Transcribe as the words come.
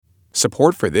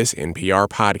Support for this NPR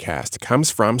podcast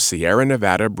comes from Sierra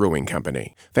Nevada Brewing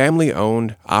Company,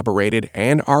 family-owned, operated,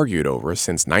 and argued over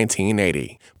since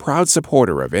 1980. Proud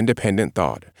supporter of independent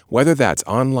thought, whether that's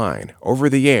online,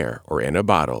 over the air, or in a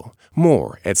bottle.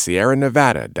 More at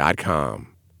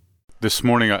sierranevada.com. This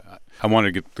morning, I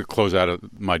wanted to get the clothes out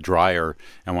of my dryer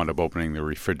and wound up opening the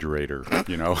refrigerator.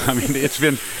 You know, I mean,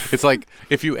 it's like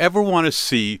if you ever want to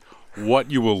see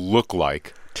what you will look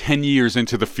like 10 years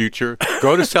into the future,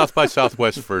 go to South by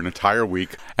Southwest for an entire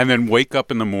week and then wake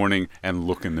up in the morning and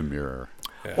look in the mirror.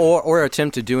 Yeah. Or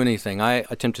attempt to do anything. I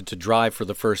attempted to drive for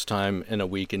the first time in a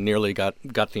week and nearly got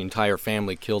the entire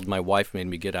family killed. My wife made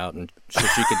me get out and so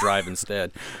she could drive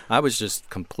instead. I was just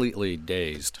completely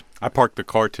dazed. I parked the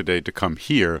car today to come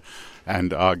here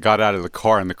and got out of the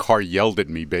car, and the car yelled at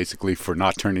me basically for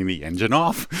not turning the engine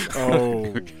off.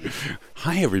 Oh.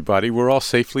 Hi, everybody. We're all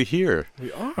safely here.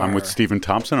 We are. I'm with Stephen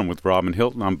Thompson. I'm with Robin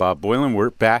Hilton. I'm Bob Boylan. We're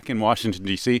back in Washington,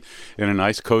 D.C. in a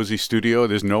nice, cozy studio.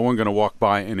 There's no one going to walk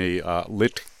by in a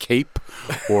lit cape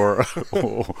or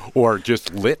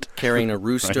just lit. Carrying a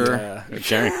rooster. Right?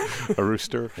 Carrying a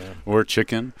rooster or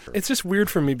chicken. It's just weird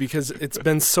for me because it's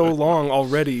been so long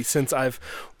already since I've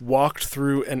walked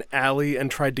through an alley and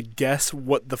tried to guess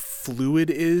what the fluid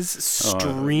is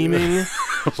streaming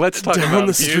Let's talk down about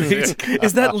the street.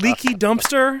 Is that leaky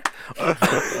dumpster?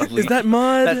 Is that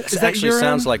mud? That is that actually urine?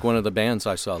 sounds like one of the bands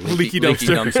I saw. Leaky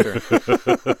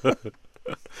dumpster.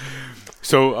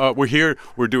 So we're here.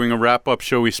 We're doing a wrap-up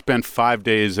show. We spent 5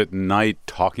 days at night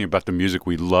talking about the music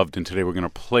we loved, and today we're going to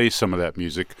play some of that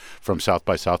music from South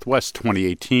by Southwest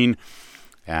 2018.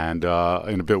 And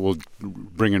in a bit, we'll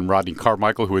bring in Rodney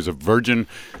Carmichael, who is a virgin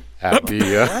at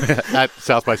the at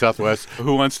South by Southwest.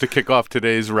 Who wants to kick off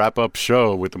today's wrap-up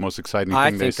show with the most exciting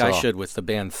thing they saw? I think I should with the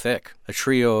band Thick, a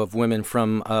trio of women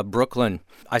from Brooklyn.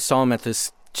 I saw them at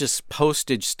this just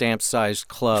postage stamp-sized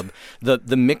club. The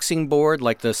mixing board,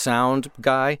 like the sound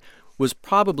guy, was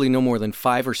probably no more than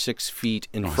 5 or 6 feet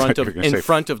in front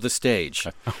of the stage.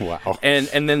 Wow! And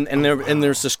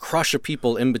there's this crush of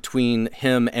people in between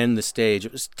him and the stage.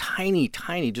 It was tiny,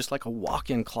 just like a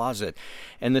walk-in closet.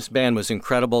 And this band was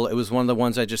incredible. It was one of the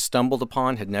ones I just stumbled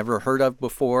upon, had never heard of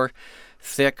before.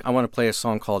 Thick. I want to play a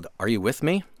song called "Are You With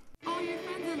Me?"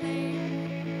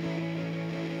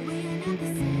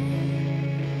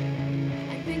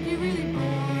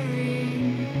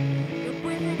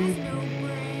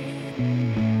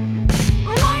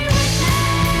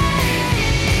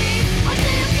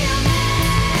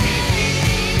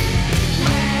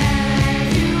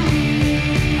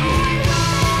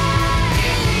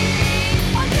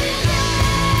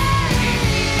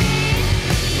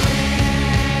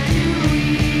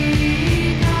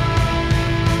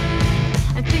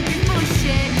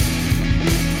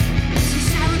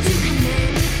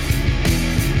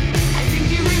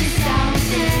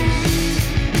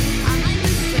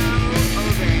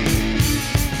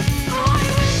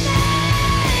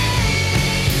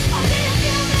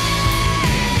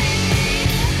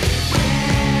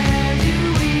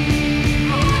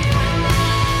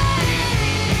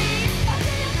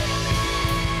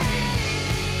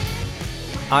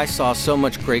 I saw so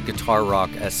much great guitar rock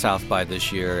at South by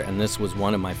this year, and this was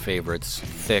one of my favorites.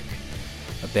 Thick,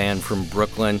 a band from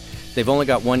Brooklyn. They've only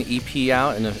got one EP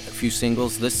out and a few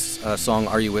singles. This song,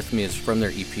 "Are You With Me?" is from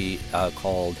their EP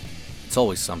called "It's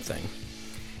Always Something."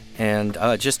 And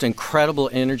just incredible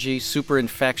energy, super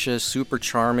infectious, super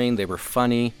charming. They were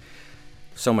funny.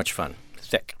 So much fun.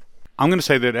 Thick. I'm going to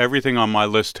say that everything on my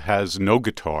list has no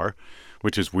guitar,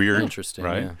 which is weird. Interesting,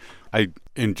 right? yeah. I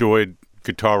enjoyed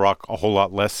guitar rock a whole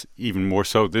lot less, even more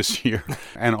so this year.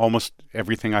 And almost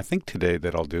everything I think today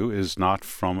that I'll do is not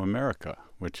from America,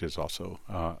 which is also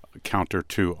counter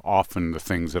to often the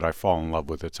things that I fall in love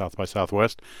with at South by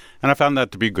Southwest. And I found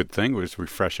that to be a good thing. It was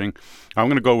refreshing. I'm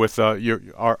going to go with Are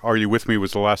You With Me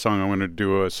was the last song. I'm going to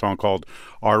do a song called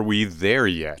Are We There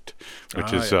Yet,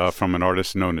 which is from an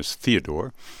artist known as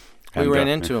Theodore. We ran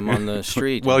into him on the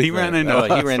street. Well, he ran into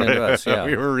us. He ran into us, yeah.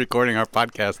 We were recording our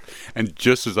podcast, and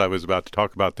just as I was about to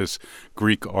talk about this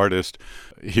Greek artist,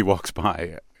 he walks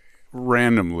by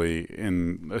randomly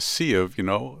in a sea of,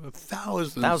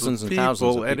 thousands of people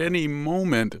thousands of at any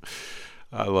moment.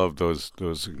 I love those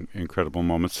incredible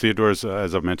moments. Theodore, as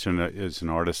I've mentioned, is an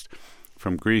artist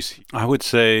from Greece. I would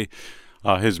say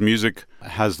his music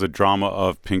has the drama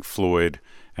of Pink Floyd.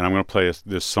 And I'm going to play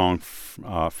this song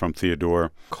from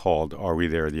Theodore called Are We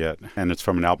There Yet? And it's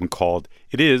from an album called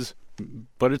It Is,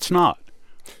 But It's Not,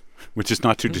 which is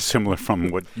not too dissimilar from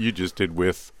what you just did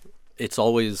with It's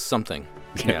Always Something.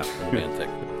 Yeah, band Thick.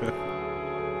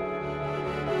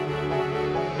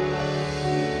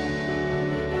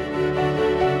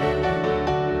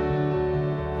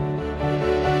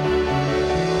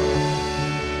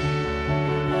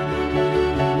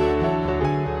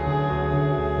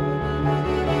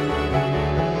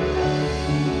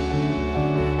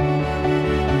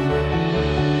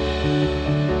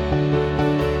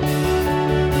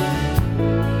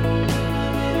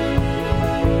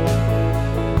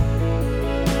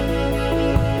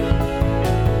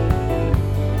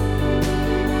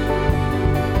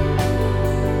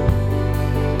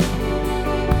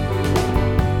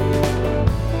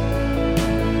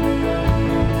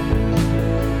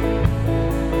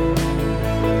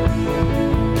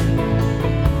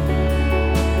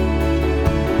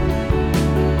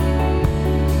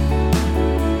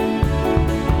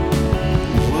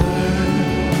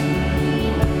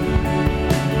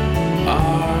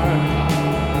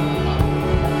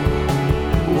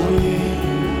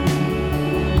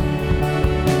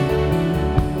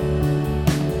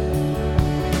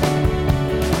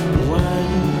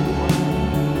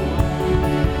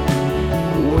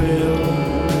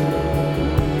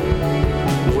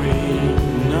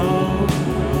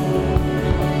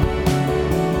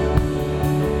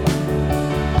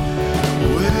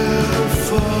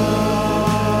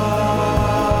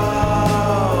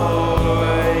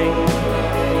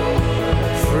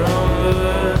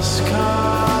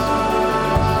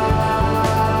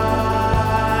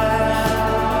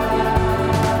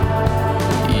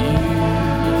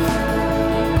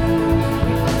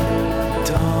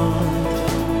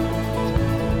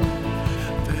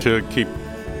 to keep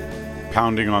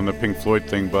pounding on the Pink Floyd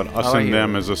thing, but Us and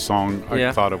Them is a song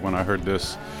I thought of when I heard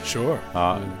this. Sure.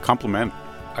 Compliment.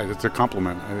 It's a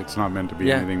compliment. It's not meant to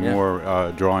be anything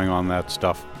more drawing on that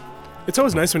stuff. It's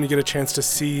always nice when you get a chance to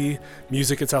see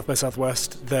music at South by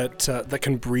Southwest that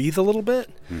can breathe a little bit.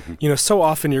 Mm-hmm. You know, so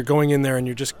often you're going in there and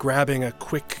you're just grabbing a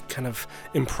quick kind of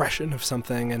impression of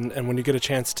something, and when you get a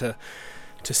chance to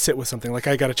sit with something, like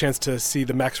I got a chance to see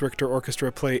the Max Richter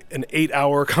Orchestra play an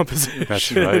 8-hour composition.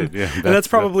 That's right. Yeah, and that's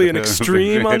probably an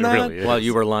extreme on that. Really while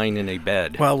you were lying in a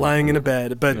bed. While lying in a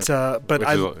bed, but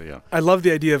I love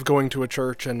the idea of going to a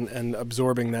church and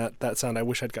absorbing that sound. I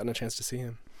wish I'd gotten a chance to see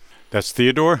him. That's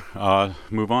Theodore.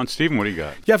 Move on. Stephen, what do you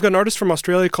got? Yeah, I've got an artist from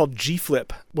Australia called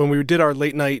G-Flip. When we did our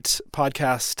late night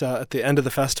podcast at the end of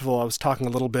the festival, I was talking a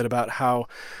little bit about how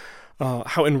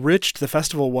enriched the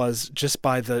festival was just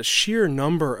by the sheer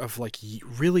number of like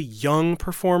really young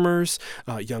performers,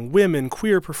 young women,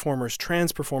 queer performers,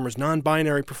 trans performers,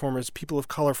 non-binary performers, people of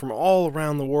color from all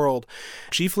around the world.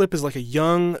 G-Flip is like a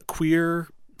young queer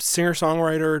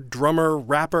singer-songwriter, drummer,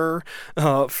 rapper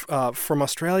from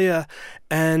Australia,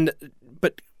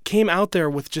 but came out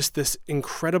there with just this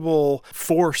incredible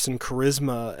force and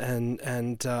charisma,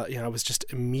 and I was just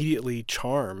immediately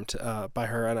charmed by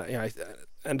her, and I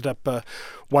ended up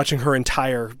watching her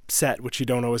entire set, which you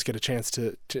don't always get a chance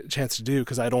to do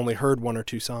because I'd only heard one or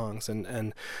two songs,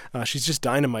 and she's just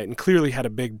dynamite and clearly had a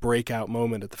big breakout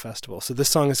moment at the festival. So this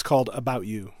song is called About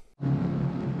You.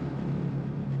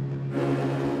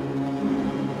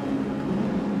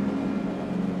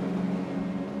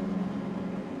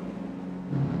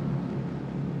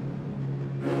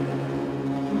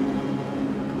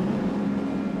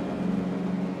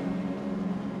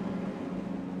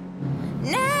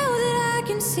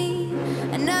 See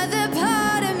another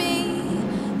part of me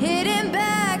hitting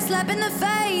back, slap in the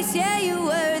face. Yeah, you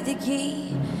were the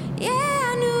key. Yeah,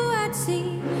 I knew I'd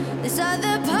see this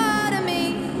other part of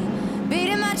me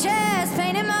beating my chest,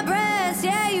 pain in my breast.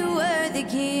 Yeah, you were the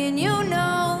key, and you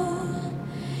know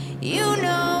that you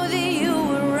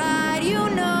were right. You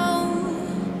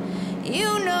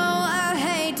know I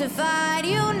hate to fight.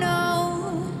 You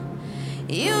know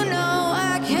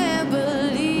I can't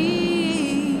believe.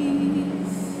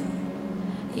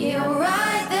 You're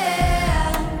right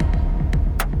there,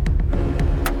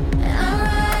 and I'm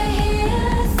right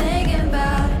here thinking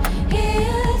about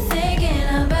you. See,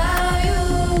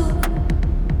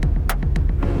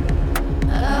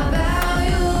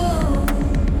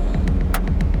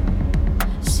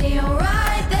 you're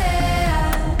right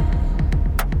there,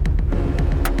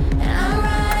 and I'm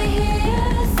right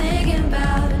here thinking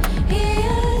about you.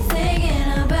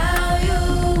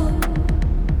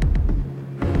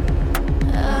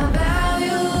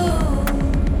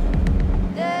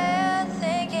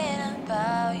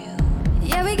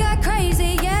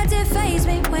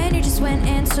 Went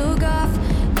and took off.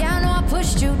 Yeah, I know I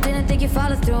pushed you, didn't think you'd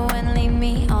follow through and leave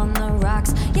me on the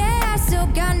rocks. Yeah, I still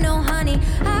got no honey,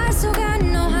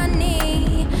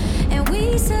 and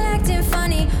we selecting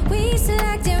funny,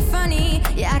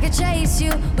 yeah, I could chase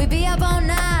you, we'd be up all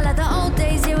night like the old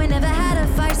days. Yeah, we never had a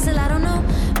fight, still I don't know,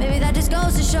 maybe that just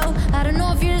goes to show. I don't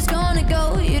know if you're just gonna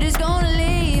go, you're just gonna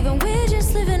leave, and we're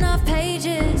just living off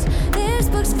pages. There's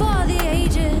books for the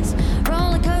ages,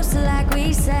 roller coaster like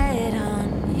we said,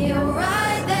 hon. You're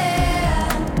right there,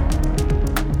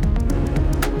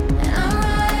 and I'm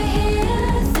right here.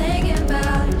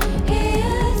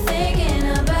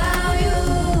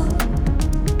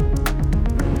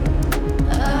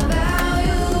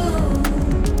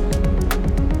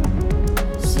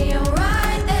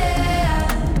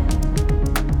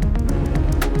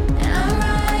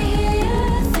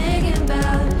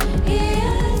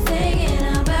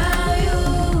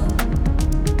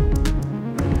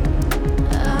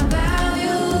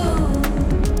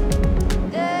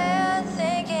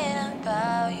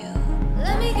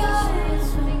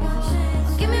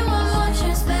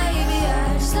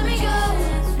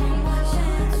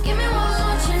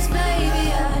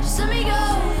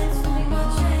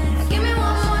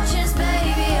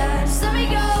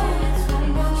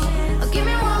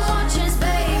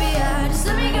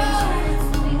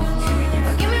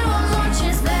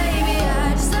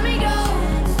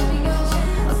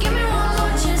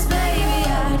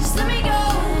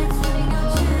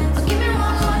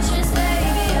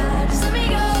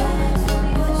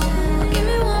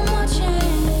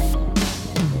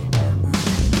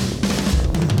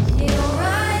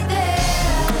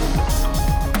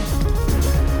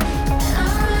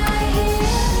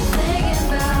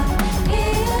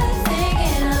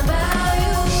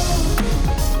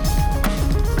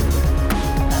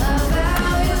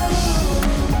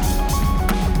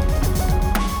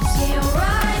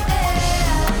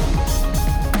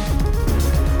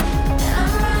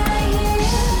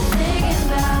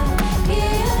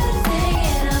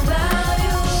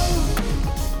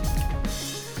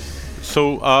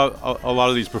 So a lot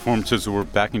of these performances were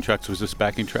backing tracks. Was this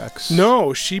backing tracks?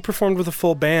 No, she performed with a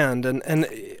full band, and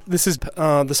this is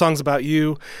the song's about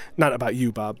you, not about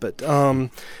you, Bob, but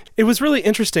it was really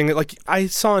interesting. Like, I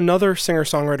saw another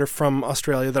singer-songwriter from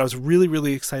Australia that I was really,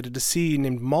 really excited to see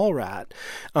named Mallrat,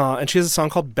 and she has a song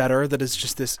called Better that is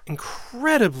just this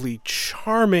incredibly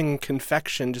charming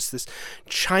confection, just this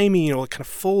chimey, kind of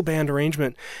full band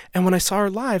arrangement. And when I saw her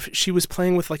live, she was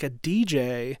playing with like a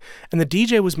DJ, and the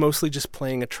DJ was mostly just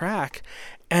playing a track.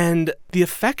 And the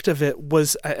effect of it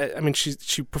was, I mean,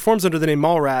 she performs under the name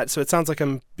Mallrat, so it sounds like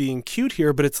I'm being cute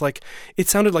here, but it's like, it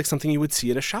sounded like something you would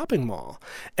see at a shopping mall.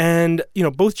 And,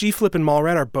 both G-Flip and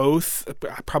Mallrat are both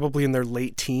probably in their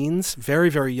late teens, very,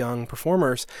 very young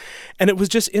performers. And it was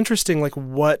just interesting, like,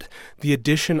 what the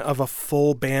addition of a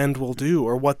full band will do,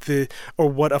 or what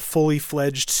a fully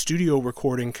fledged studio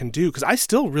recording can do. Because I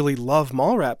still really love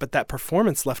Mallrat, but that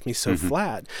performance left me so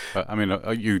flat. I mean,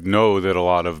 that a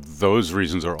lot of those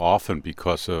reasons are often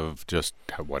because of just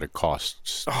what it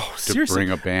costs to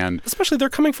bring a band. Especially they're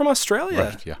coming from Australia.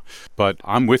 Right, yeah. But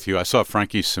I'm with you. I saw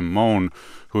Frankie Simone,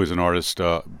 who is an artist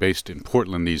based in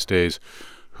Portland these days,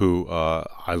 who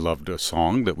I loved a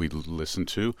song that we listened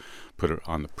to, put it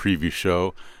on the preview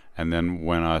show. And then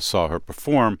when I saw her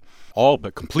perform, all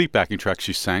but complete backing track,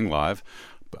 she sang live,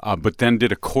 but then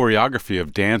did a choreography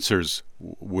of dancers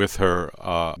with her,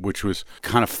 which was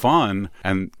kind of fun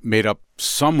and made up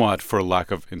somewhat for a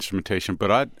lack of instrumentation.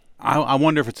 But I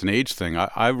wonder if it's an age thing.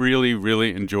 I really,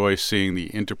 really enjoy seeing the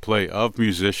interplay of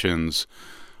musicians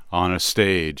on a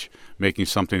stage making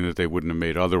something that they wouldn't have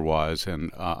made otherwise.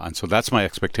 And so that's my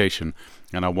expectation.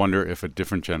 And I wonder if a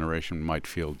different generation might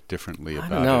feel differently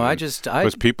about it. I don't know.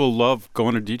 Because people love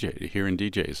going to DJ, hearing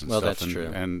DJs and well, stuff. That's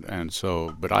true. And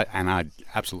so, but I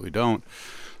absolutely don't.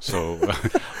 So,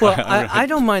 well, I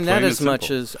don't mind that as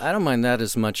much as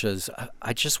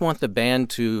I just want the band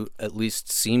to at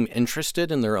least seem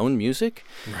interested in their own music.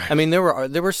 Right. I mean, there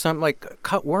were some like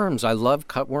Cutworms. I love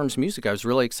Cutworms' music. I was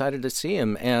really excited to see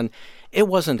him, and it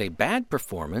wasn't a bad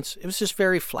performance. It was just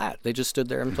very flat. They just stood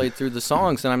there and played through the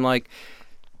songs, and I'm like,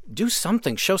 do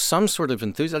something, show some sort of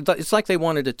enthusiasm. It's like they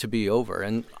wanted it to be over.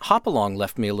 And Hop Along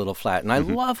left me a little flat, and I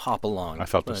love Hop Along. I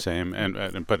felt the same.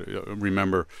 But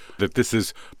remember that this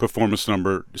is performance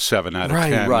number 7 out of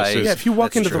 10. Right. Yeah, if you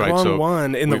walk into the wrong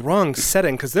one in the wrong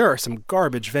setting, because there are some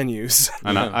garbage venues.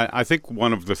 And I think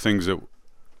one of the things that,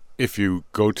 if you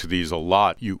go to these a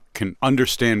lot, you can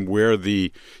understand where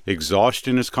the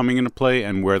exhaustion is coming into play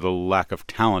and where the lack of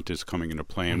talent is coming into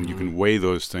play, and you can weigh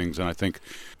those things. And I think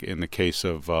in the case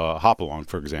of Hop Along,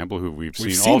 for example, who we've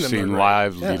seen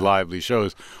lively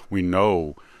shows, we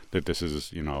know that this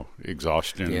is,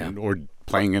 exhaustion or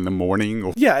playing in the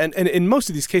morning. Yeah, and in most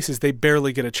of these cases, they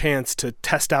barely get a chance to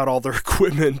test out all their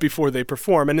equipment before they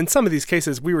perform. And in some of these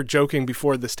cases, we were joking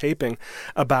before this taping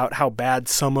about how bad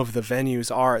some of the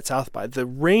venues are at South by. The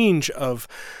range of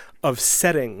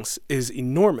settings is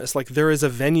enormous. Like, there is a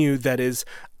venue that is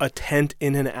a tent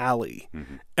in an alley,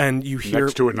 and you hear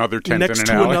next to another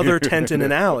tent in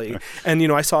an alley.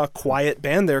 And I saw a quiet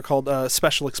band there called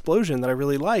Special Explosion that I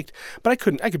really liked, but I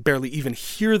could barely even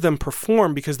hear them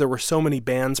perform because there were so many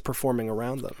bands performing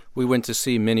around them. We went to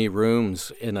see Many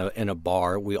Rooms in a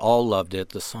bar. We all loved it.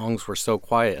 The songs were so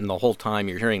quiet, and the whole time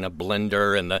you're hearing a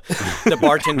blender, and the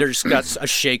bartender's got a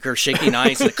shaker shaking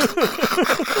ice. Like,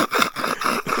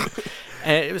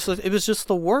 and it was just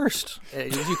the worst.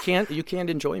 You can't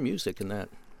enjoy music in that.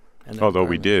 Although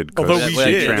we did.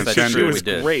 She was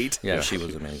did. Great. Yeah, she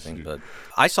was amazing. But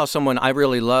I saw someone I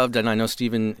really loved, and I know,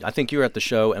 Stephen, I think you were at the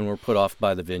show and were put off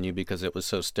by the venue because it was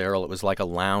so sterile. It was like a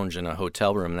lounge in a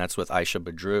hotel room, and that's with Aisha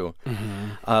Badru.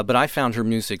 But I found her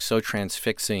music so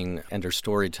transfixing and her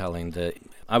storytelling that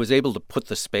I was able to put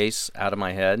the space out of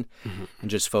my head and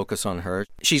just focus on her.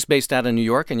 She's based out of New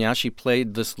York, and she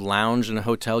played this lounge in a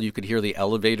hotel. You could hear the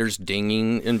elevators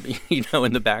dinging, in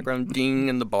the background, ding,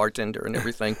 and the bartender and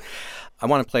everything. I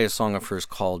want to play a song of hers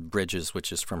called Bridges,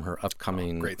 which is from her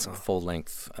upcoming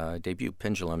full-length debut,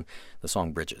 Pendulum, the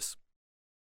song Bridges.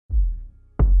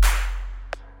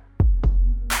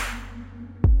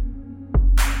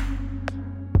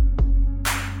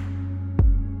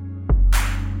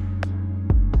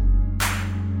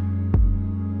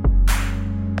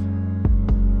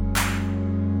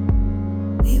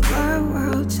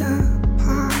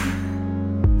 Apart,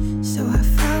 so I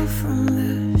fell from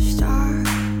the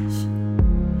stars.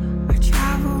 I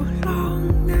traveled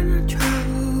long and I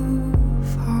traveled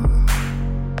far.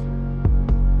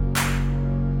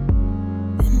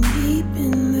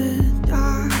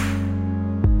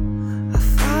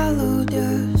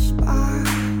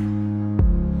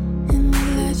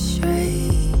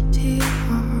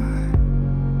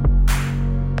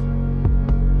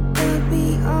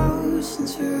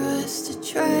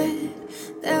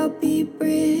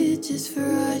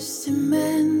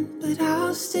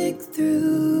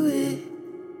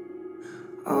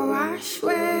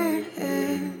 swear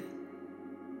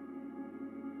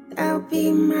there'll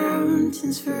be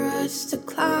mountains for us to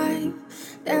climb.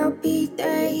 There'll be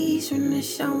days when the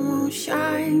sun won't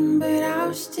shine, but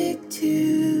I'll stick to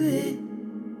it.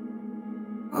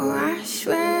 Oh, I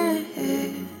swear.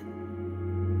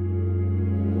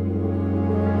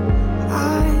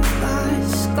 I've got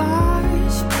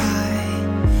scars by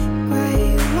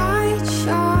gray white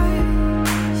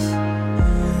sharks,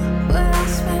 but I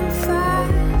swim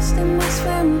fast and I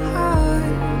swim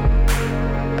hard.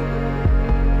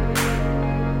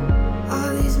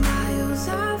 All these miles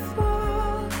I've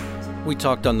walked. We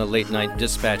talked on the late night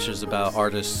dispatches about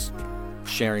artists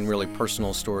sharing really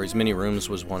personal stories. Many Rooms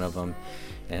was one of them,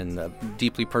 and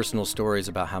deeply personal stories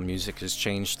about how music has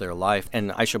changed their life.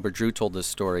 And Aisha Badru told this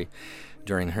story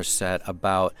during her set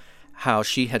about how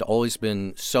she had always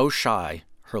been so shy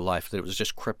her life that it was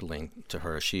just crippling to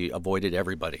her. She avoided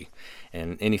everybody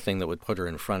and anything that would put her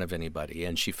in front of anybody,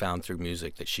 and she found through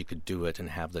music that she could do it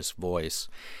and have this voice.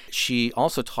 She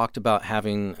also talked about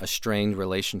having a strained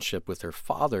relationship with her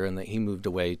father and that he moved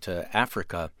away to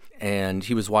Africa, and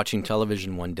he was watching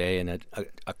television one day and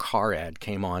a car ad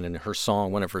came on, and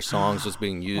one of her songs was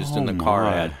being used in the car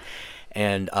ad,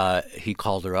 and he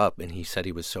called her up and he said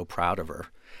he was so proud of her.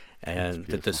 And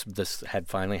that this had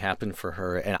finally happened for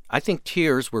her. And I think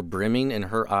tears were brimming in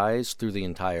her eyes through the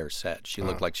entire set. She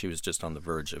looked like she was just on the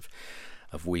verge of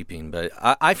weeping. But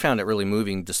I found it really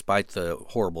moving despite the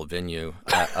horrible venue,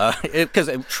 because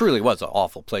it truly was an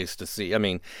awful place to see. I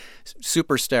mean,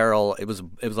 super sterile. It was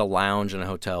a lounge in a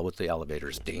hotel with the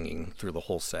elevators dinging through the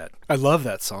whole set. I love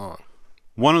that song.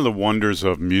 One of the wonders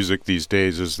of music these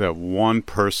days is that one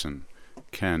person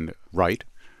can write,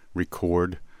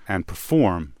 record, and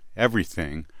perform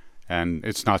everything, and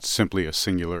it's not simply a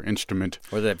singular instrument.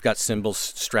 Or they've got cymbals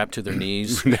strapped to their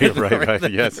knees. right.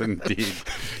 Yes, indeed.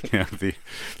 Yeah, the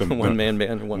one-man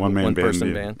band,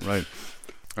 one-person band. Right.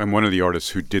 And one of the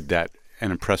artists who did that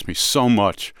and impressed me so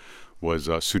much was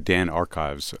Sudan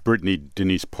Archives. Brittany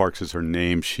Denise Parks is her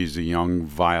name. She's a young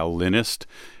violinist.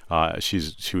 She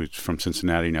was from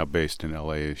Cincinnati, now based in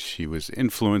L.A. She was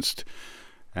influenced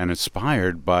and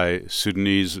inspired by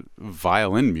Sudanese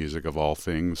violin music, of all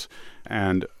things.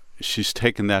 And she's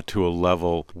taken that to a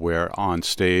level where on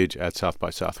stage at South by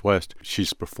Southwest,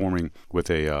 she's performing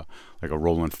with a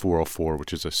Roland 404,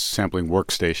 which is a sampling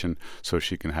workstation, so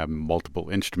she can have multiple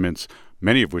instruments,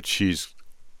 many of which she's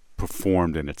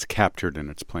performed and it's captured and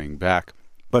it's playing back.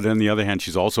 But on the other hand,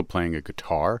 she's also playing a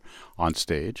guitar on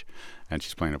stage, and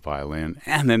she's playing a violin.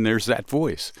 And then there's that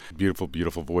voice. Beautiful,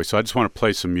 beautiful voice. So I just want to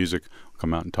play some music,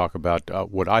 come out and talk about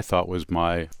what I thought was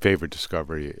my favorite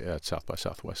discovery at South by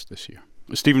Southwest this year.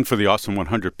 Stephen, for the Austin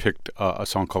 100, picked a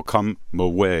song called Come My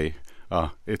Way.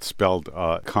 It's spelled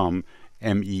Come,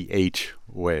 M-E-H,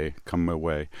 way, Come My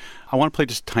Way. I want to play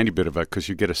just a tiny bit of it because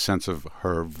you get a sense of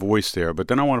her voice there. But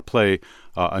then I want to play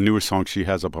a newer song she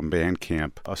has up on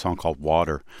Bandcamp, a song called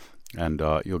Water. And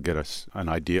you'll get an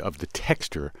idea of the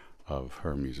texture of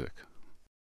her music.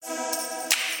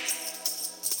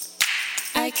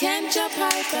 I can't jump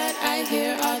high, but I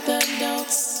hear all the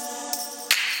notes.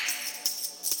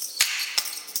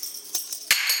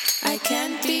 I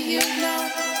can't be you, no.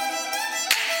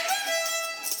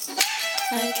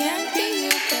 I can't be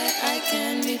you, but I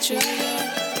can be true, though.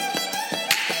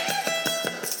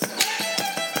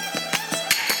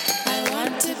 I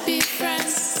want to be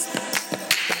friends.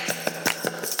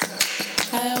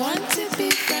 I want to be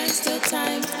friends till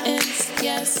time ends,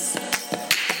 yes.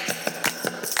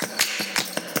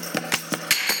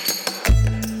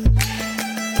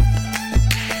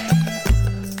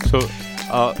 So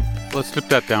let's strip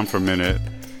that down for a minute,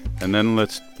 and then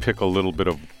let's pick a little bit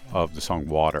of the song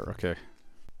Water, okay?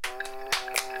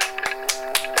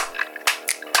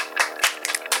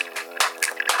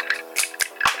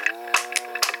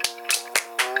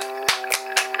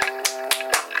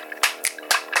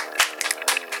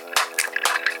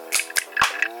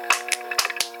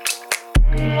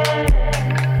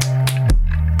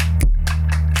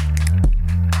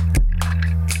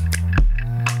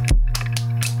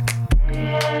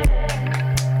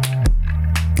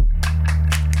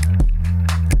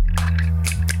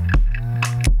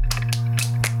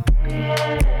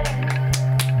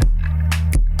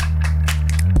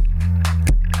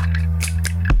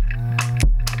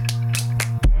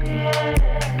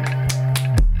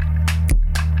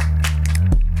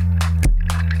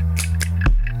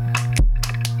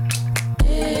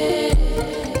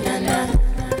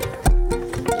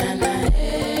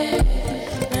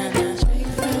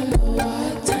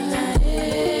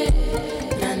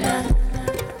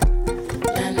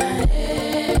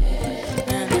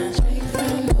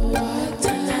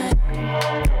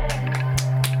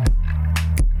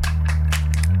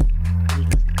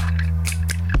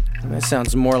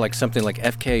 sounds more like something like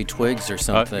FK Twigs or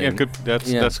something. Yeah, good.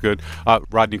 That's good.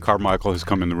 Rodney Carmichael has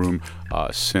come in the room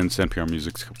since NPR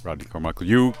Music's Rodney Carmichael.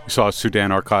 You saw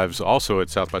Sudan Archives also at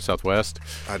South by Southwest.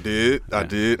 I did,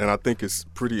 and I think it's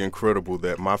pretty incredible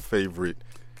that my favorite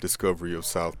discovery of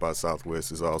South by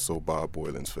Southwest is also Bob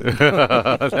Boylan's favorite.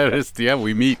 That is,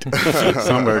 we meet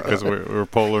somewhere because we're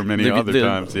polar many other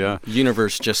times. Yeah,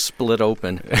 universe just split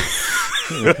open.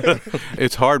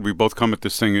 It's hard. We both come at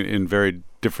this thing in very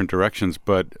different directions,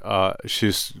 but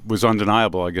she was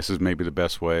undeniable, I guess is maybe the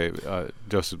best way,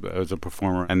 just as a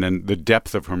performer. And then the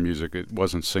depth of her music, it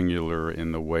wasn't singular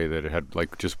in the way that it had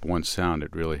like just one sound.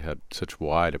 It really had such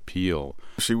wide appeal.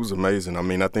 She was amazing. I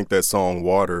mean, I think that song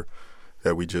Water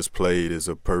that we just played is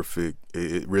it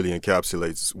really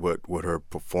encapsulates what her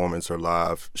performance, her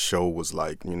live show was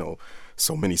like,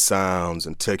 so many sounds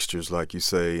and textures, like you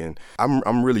say. And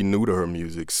I'm really new to her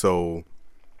music, so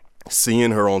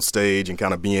seeing her on stage and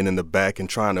kind of being in the back and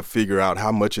trying to figure out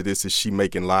how much of this is she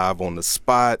making live on the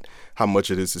spot, how much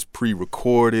of this is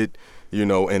pre-recorded,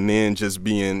 and then just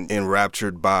being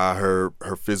enraptured by her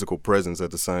physical presence at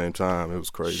the same time. It was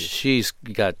crazy. She's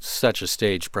got such a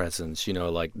stage presence,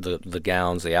 like the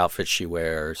gowns, the outfits she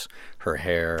wears, her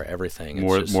hair, everything.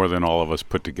 More than all of us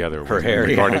put together. Her hair.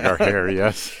 Regarding our hair,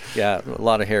 yes. Yeah, a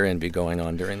lot of hair envy going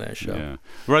on during that show. Yeah.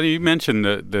 Rodney, you mentioned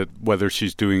that whether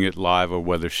she's doing it live or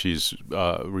whether she's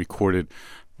recorded.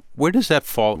 Where does that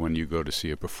fall when you go to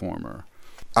see a performer?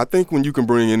 I think when you can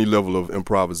bring any level of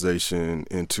improvisation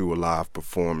into a live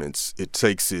performance, it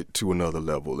takes it to another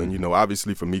level. And,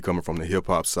 obviously for me coming from the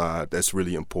hip-hop side, that's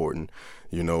really important,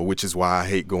 which is why I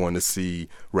hate going to see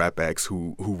rap acts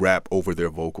who rap over their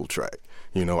vocal track.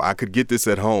 I could get this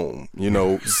at home,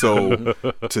 so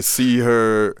to see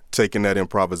her taking that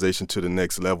improvisation to the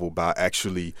next level by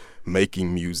actually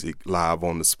making music live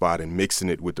on the spot and mixing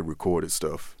it with the recorded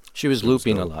stuff. She was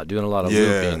looping a lot, doing a lot of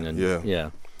looping.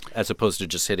 And as opposed to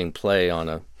just hitting play on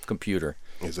a computer.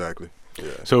 Exactly.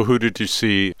 Yeah. So who did you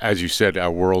see? As you said,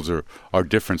 our worlds are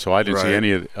different, so I didn't see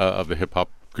any of the hip-hop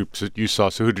groups that you saw.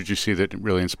 So who did you see that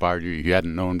really inspired you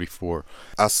hadn't known before?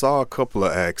 I saw a couple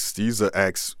of acts. These are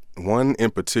acts, one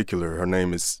in particular, her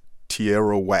name is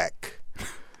Tierra Whack,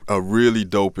 a really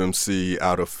dope MC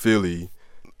out of Philly.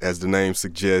 As the name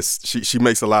suggests, she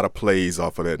makes a lot of plays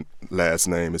off of that last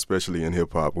name, especially in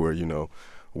hip-hop where,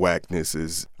 whackness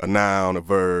is a noun, a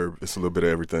verb, it's a little bit of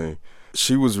everything.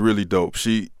 She was really dope.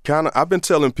 I've been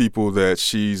telling people that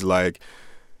she's like,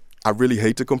 I really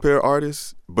hate to compare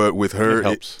artists, but with her,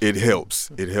 it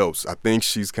helps. It helps. I think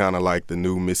she's kind of like the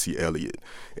new Missy Elliott.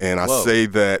 And I say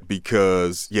that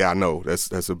because, I know,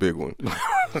 that's a big one.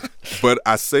 But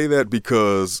I say that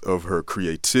because of her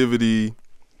creativity.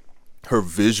 Her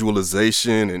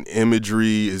visualization and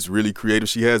imagery is really creative.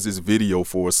 She has this video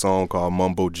for a song called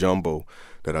Mumbo Jumbo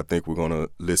that I think we're going to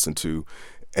listen to.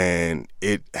 And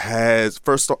it has,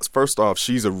 first off,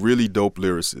 she's a really dope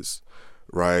lyricist,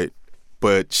 right?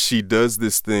 But she does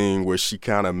this thing where she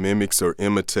kind of mimics or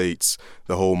imitates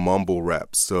the whole mumble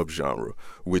rap subgenre,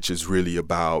 which is really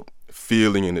about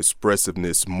feeling and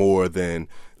expressiveness more than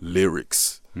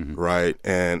lyrics. Mm-hmm. Right,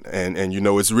 and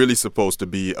it's really supposed to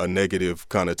be a negative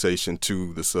connotation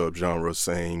to the subgenre,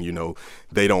 saying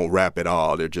they don't rap at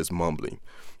all, they're just mumbling.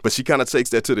 But she kind of takes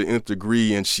that to the nth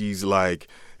degree, and she's like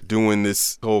doing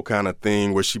this whole kind of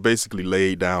thing where she basically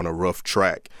laid down a rough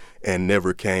track and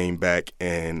never came back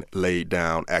and laid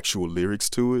down actual lyrics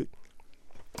to it.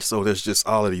 So there's just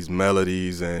all of these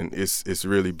melodies, and it's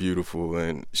really beautiful.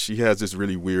 And she has this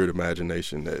really weird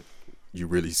imagination that you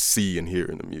really see and hear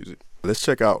in the music. Let's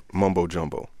check out Mumbo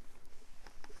Jumbo.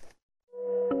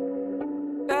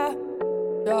 Yeah,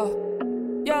 yeah,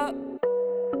 yeah,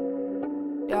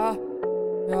 yeah,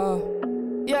 yeah,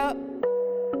 yeah,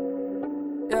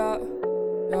 yeah,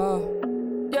 yeah,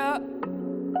 yeah.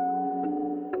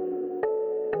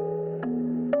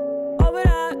 Open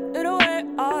up in a way,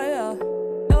 oh yeah,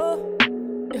 no,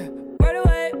 yeah. Right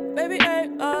away, baby, hey,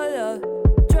 oh yeah,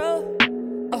 true.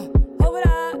 Open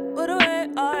up in a way,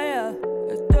 oh yeah.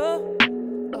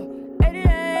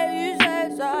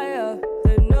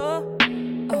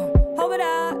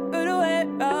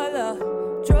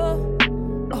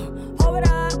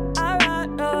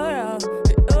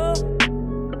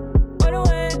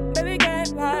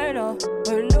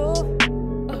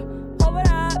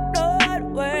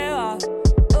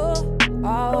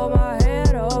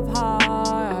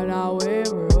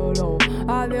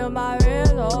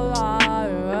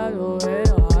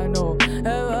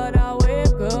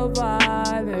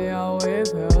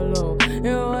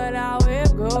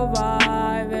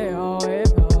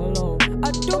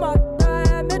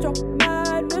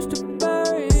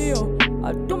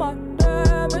 I do my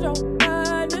damage,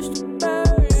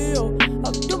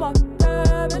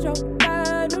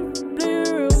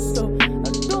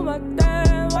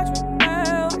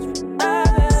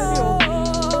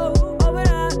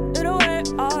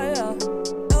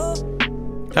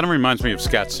 Kind of reminds me of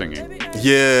scat singing.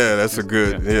 Yeah,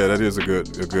 that is a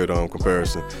good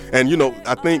comparison. And you know,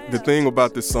 I think the thing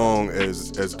about this song, as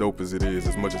dope as it is,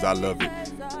 as much as I love it,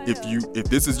 if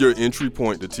this is your entry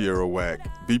point to Tierra Whack,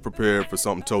 be prepared for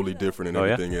something totally different than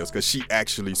everything else, because she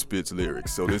actually spits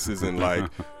lyrics. So this isn't like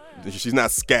she's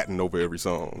not scatting over every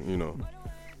song, you know.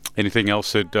 Anything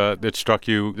else that struck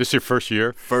you? This is your first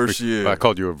year? First year. I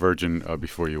called you a virgin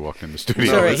before you walked in the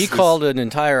studio. Sorry, he called an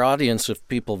entire audience of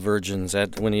people virgins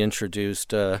when he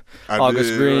introduced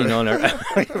August Green on our.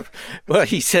 Well,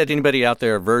 he said anybody out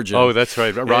there a virgin. Oh, that's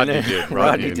right. Rodney did.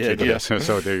 Rodney did. Yeah.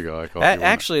 So there you go. I called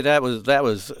Actually, that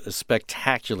was a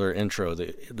spectacular intro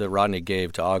that Rodney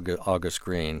gave to August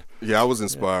Green. Yeah, I was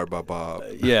inspired by Bob.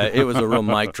 Yeah, it was a real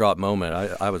mic drop moment.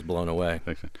 I was blown away.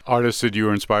 Artists that you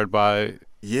were inspired by?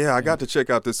 Yeah, I got to check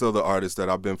out this other artist that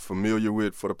I've been familiar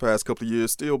with for the past couple of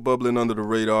years, still bubbling under the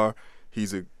radar.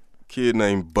 He's a kid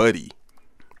named Buddy.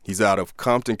 He's out of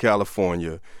Compton,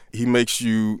 California. He makes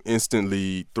you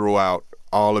instantly throw out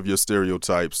all of your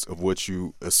stereotypes of what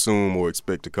you assume or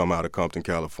expect to come out of Compton,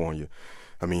 California.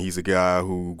 I mean, he's a guy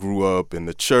who grew up in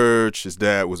the church. His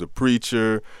dad was a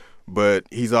preacher, but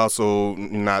he's also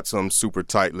not some super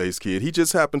tight-laced kid. He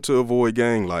just happened to avoid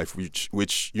gang life,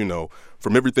 which you know,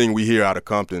 from everything we hear out of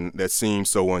Compton, that seems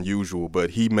so unusual,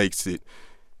 but he makes it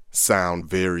sound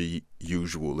very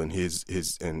usual, and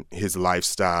his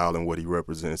lifestyle and what he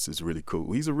represents is really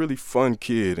cool. He's a really fun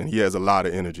kid, and he has a lot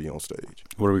of energy on stage.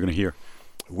 What are we going to hear?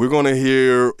 We're going to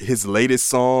hear his latest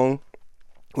song,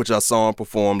 which I saw him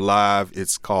perform live.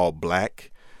 It's called Black,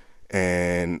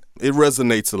 and it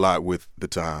resonates a lot with the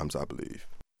times, I believe.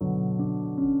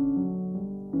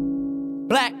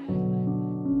 Black.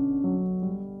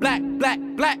 Black, black,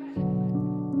 black.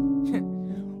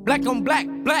 Black on black,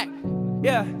 black.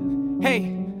 Yeah,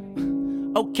 hey.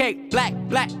 Okay, black,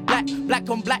 black, black, black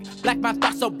on black, black, my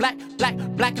thoughts so black, black,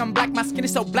 black, I'm black, my skin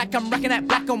is so black, I'm rocking that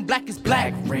black on black is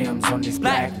black. Black rims on this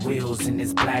black wheels in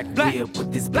this black whip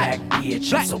with this black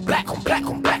bitch. I'm so black on black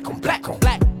on black on black on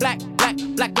black, black, black,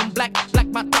 black on black, black,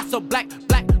 my thoughts so black,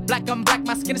 black, black, I'm black,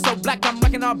 my skin is so black, I'm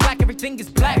rocking all black, everything is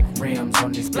black. Rims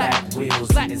on this black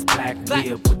wheels in this black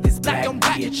whip with this black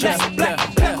bitch. I'm so black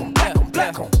on black on black on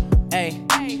black on. Hey.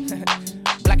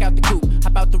 Black out the coupe,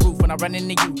 hop out the roof when I run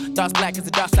into you. Thoughts black as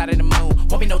the dark side of the moon.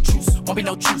 Won't be no truce, won't be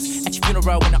no truce. At your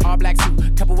funeral in an all black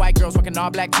suit. Couple white girls rocking all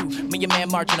black too. Me and your man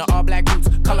marching on all black roots.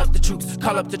 Call up the troops,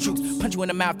 call up the troops. Punch you in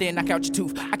the mouth, then knock out your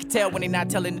tooth. I can tell when they not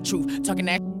telling the truth. Talking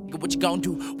that what you gon'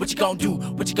 do, what you gon' do,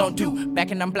 what you gon' do.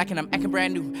 Back and I'm black and I'm acting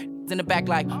brand new. In the back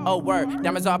like, oh word,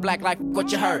 diamonds all black like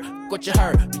what you heard, what you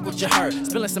heard, what you heard.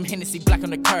 Spilling some Hennessy black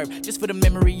on the curb, just for the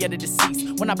memory of the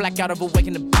deceased. When I black out of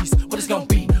awaken the beast, what it's gonna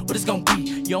be, what it's gonna be.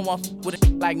 You don't want with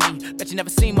a like me, bet you never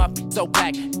seen my so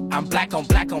black. I'm black on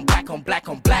black on black on black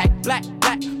on black, black,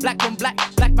 black, black on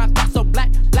black, black, my thoughts so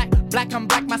black, black, black, I'm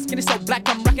black, my skin is so black,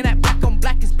 I'm rocking that black on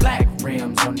black is black.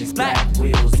 Rims on this black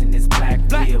wheels in this black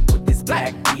whip with this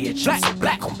black bitch. I'm so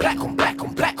black on black on black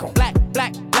on black on black,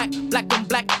 black, black, black on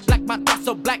black, black, my thoughts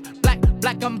so black, black,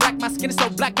 black, I'm black, my skin is so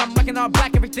black, I'm rocking all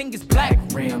black, everything is black.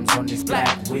 Rims on this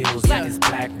black wheels in this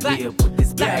black whip with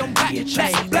this black bitch.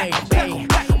 I'm so black on black on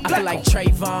black on black. I feel like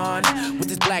Trayvon with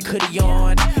this black hoodie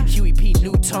on, Huey P.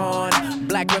 Newton,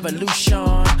 Black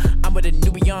Revolution. I'm with a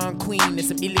Nubian queen and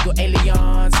some illegal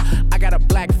aliens. I got a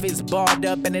black fist barred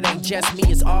up and it ain't just me,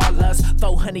 it's all us.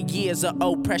 400 years of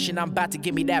oppression, I'm about to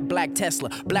give me that black Tesla.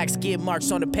 Black skid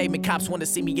marks on the pavement, cops wanna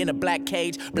see me in a black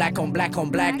cage. Black on black on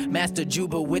black, Master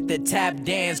Juba with the tap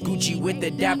dance, Gucci with the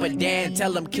Dapper Dan,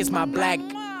 tell them kiss my black.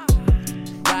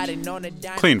 Riding on a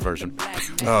clean version.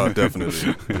 Oh,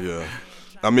 definitely, yeah.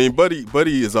 I mean, Buddy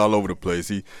is all over the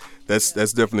place. That's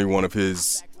definitely one of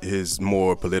his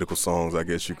more political songs, I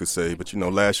guess you could say. But you know,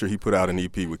 last year he put out an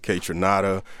EP with Kate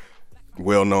Trinata,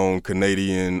 well-known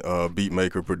Canadian beat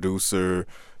maker, producer,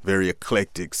 very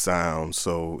eclectic sound.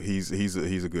 So he's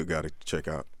a good guy to check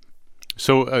out.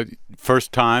 So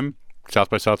first time South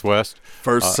by Southwest.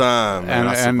 First time, man.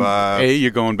 I survived. And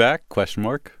you're going back? Question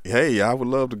mark. Hey, I would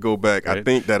love to go back. Right. I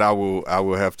think that I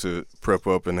will have to prep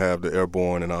up and have the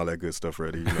airborne and all that good stuff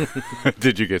ready. You know?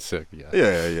 Did you get sick? Yeah.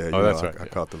 Yeah. Oh, that's right. I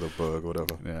caught the little bug,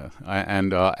 whatever. Yeah,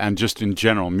 and just in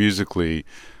general, musically,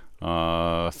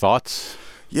 thoughts.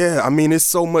 Yeah, I mean, it's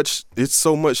so much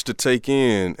to take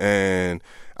in, and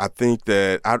I think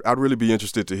that I'd really be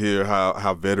interested to hear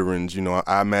how veterans, you know,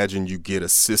 I imagine you get a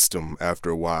system after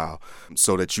a while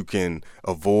so that you can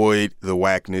avoid the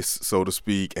whackness, so to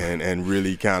speak, and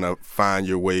really kind of find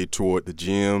your way toward the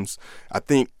gems. I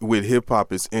think with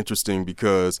hip-hop it's interesting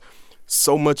because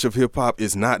so much of hip-hop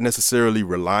is not necessarily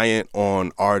reliant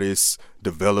on artists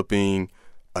developing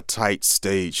a tight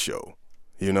stage show.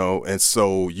 you know, and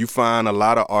so you find a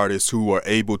lot of artists who are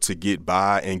able to get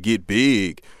by and get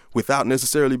big without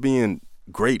necessarily being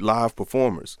great live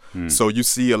performers. So you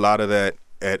see a lot of that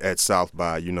at South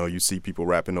by. You know, you see people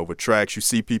rapping over tracks. You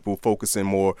see people focusing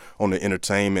more on the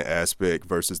entertainment aspect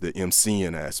versus the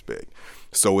MCing aspect.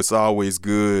 So it's always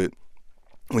good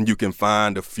when you can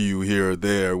find a few here or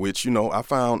there, which, you know, I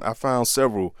found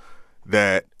several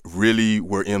that really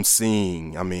were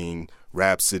MCing. I mean,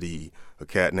 Rhapsody, a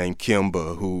cat named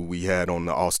Kimba, who we had on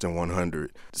the Austin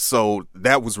 100. So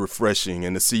that was refreshing,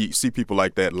 and to see people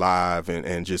like that live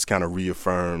and just kind of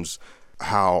reaffirms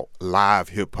how live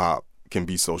hip-hop can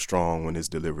be so strong when it's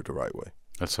delivered the right way.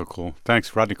 That's so cool.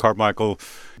 Thanks, Rodney Carmichael.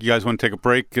 You guys want to take a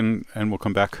break, and we'll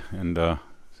come back and talk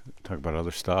about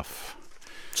other stuff.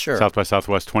 Sure. South by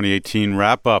Southwest 2018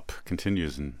 wrap-up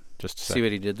continues in just a second. See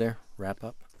what he did there? Wrap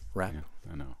up? Wrap. Yeah,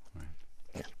 I know.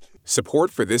 Right. Support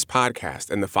for this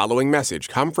podcast and the following message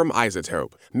come from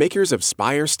Isotope, makers of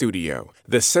Spire Studio,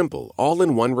 the simple,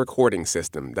 all-in-one recording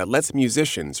system that lets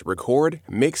musicians record,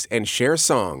 mix, and share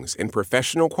songs in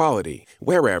professional quality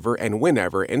wherever and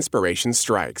whenever inspiration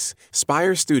strikes.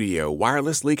 Spire Studio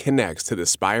wirelessly connects to the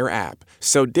Spire app,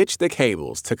 so ditch the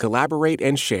cables to collaborate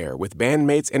and share with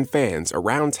bandmates and fans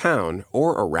around town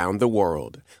or around the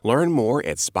world. Learn more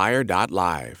at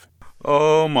spire.live.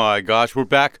 Oh, my gosh. We're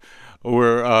back.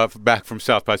 We're back from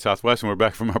South by Southwest, and we're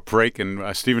back from our break.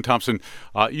 And Stephen Thompson,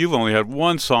 you've only had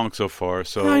one song so far,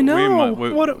 so I know.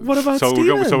 What about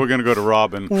Stephen? So we're going to go to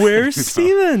Robin. Where's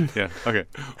Stephen? Yeah. Okay.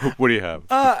 What do you have?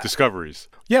 Discoveries.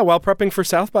 Yeah, while prepping for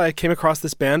South by, I came across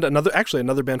this band, another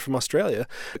band from Australia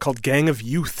called Gang of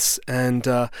Youths, and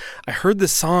I heard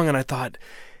this song and I thought,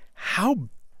 how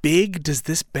big does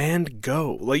this band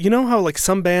go? Like, you know how like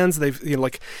some bands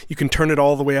like you can turn it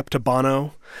all the way up to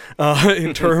Bono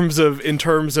in terms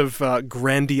of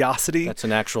grandiosity. That's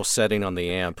an actual setting on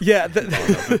the amp. Yeah,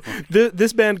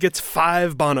 this band gets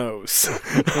 5 Bonos.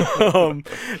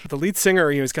 The lead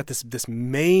singer, he's got this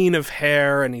mane of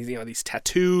hair and he's these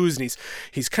tattoos and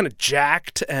he's kind of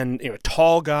jacked and a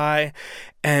tall guy.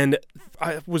 And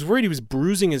I was worried he was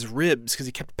bruising his ribs because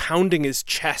he kept pounding his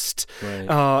chest. Right.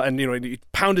 And he'd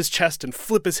pound his chest and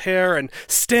flip his hair and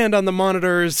stand on the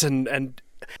monitors and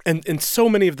so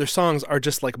many of their songs are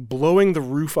just like blowing the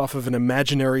roof off of an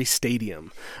imaginary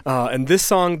stadium. And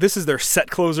this is their set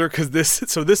closer because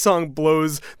this song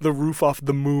blows the roof off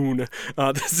the moon.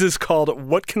 This is called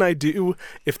 "What Can I Do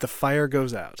If the Fire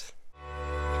Goes Out."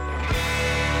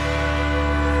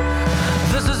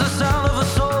 This is the sound of a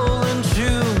soul in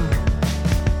tune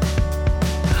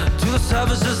to the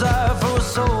savage desire for a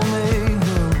soul made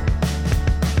new.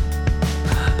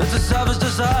 It's a savage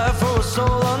desire for a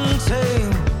soul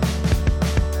untamed.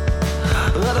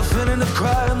 Let a feeling of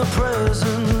cry in the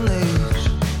present age.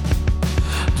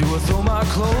 Do I throw my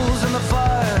clothes in the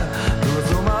fire? Do I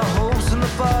throw my hopes in the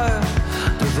fire?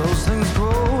 Do those things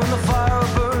grow in the fire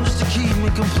burns to keep me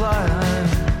compliant?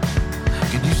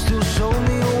 Can you still show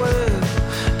me a way?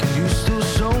 Can you still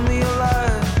show me a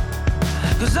light?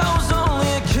 'Cause I was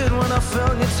only a kid when I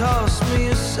felt you toss me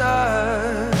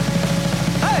aside.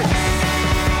 Hey!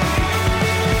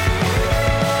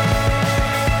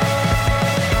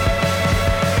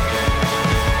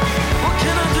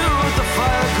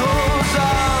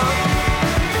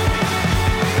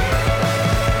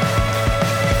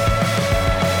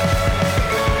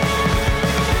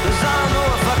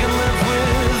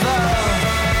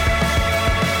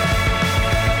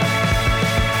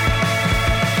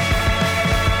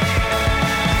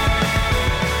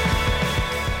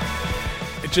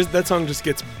 That song just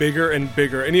gets bigger and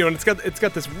bigger, and it's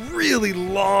got this really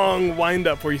long wind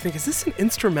up where you think, is this an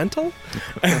instrumental?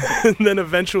 And then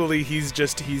eventually he's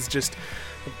just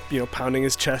pounding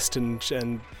his chest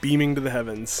and beaming to the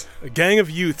heavens. A Gang of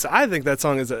Youths. I think that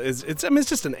song it's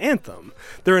just an anthem.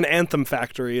 They're an anthem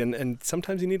factory, and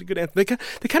sometimes you need a good anthem. They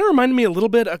kind of remind me a little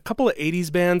bit a couple of 80s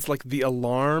bands like The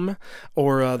Alarm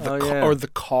or The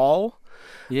Call.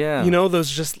 Yeah.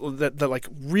 Those just that like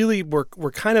really were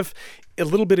kind of a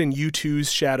little bit in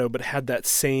U2's shadow, but had that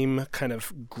same kind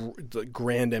of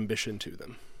grand ambition to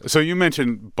them. So you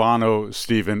mentioned Bono,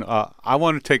 Stephen. I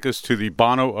want to take us to the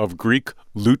Bono of Greek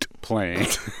lute playing.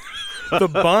 The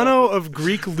Bono of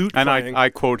Greek lute and playing. I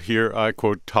quote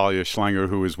Talia Schlanger,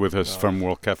 who is with us from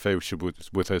World Cafe, she was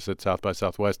with us at South by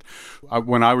Southwest.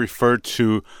 When I referred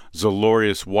to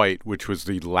Zolorius White, which was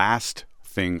the last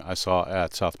thing I saw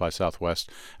at South by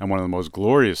Southwest and one of the most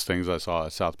glorious things I saw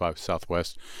at South by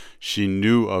Southwest, she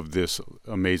knew of this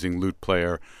amazing lute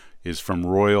player, is from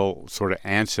royal sort of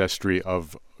ancestry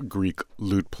of Greek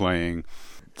lute playing.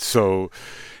 So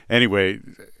anyway,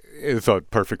 it's a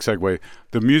perfect segue.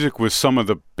 The music was some of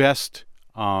the best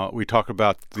We talk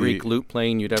about the Greek lute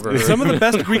playing you'd ever heard. Some of the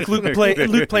best Greek lute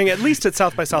playing, at least at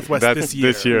South by Southwest this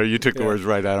year. This year, you took the words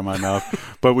right out of my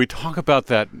mouth. But we talk about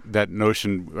that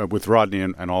notion with Rodney,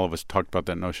 and all of us talked about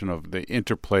that notion of the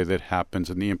interplay that happens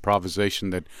and the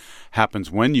improvisation that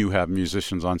happens when you have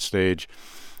musicians on stage.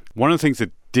 One of the things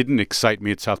that didn't excite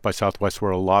me at South by Southwest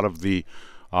were a lot of the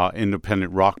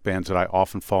independent rock bands that I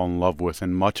often fall in love with,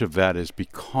 and much of that is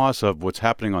because of what's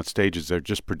happening on stage is they're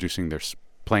just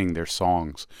playing their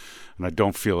songs, and I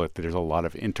don't feel that there's a lot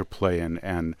of interplay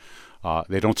and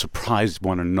they don't surprise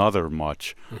one another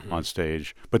much on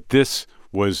stage. But this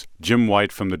was Jim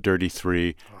White from the Dirty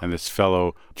Three and this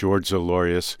fellow George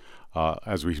Zalorius,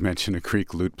 as we mentioned, a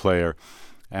Greek lute player,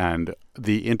 and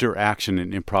the interaction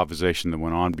and improvisation that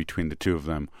went on between the two of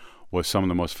them was some of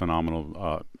the most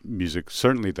phenomenal music,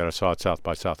 certainly that I saw at South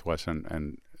by Southwest,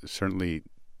 and certainly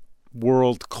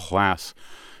world-class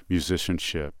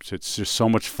musicianships. It's just so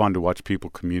much fun to watch people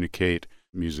communicate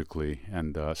musically.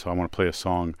 And so I want to play a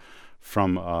song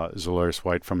from Zalorius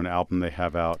White from an album they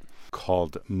have out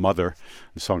called Mother.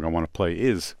 The song I want to play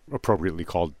is appropriately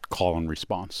called Call and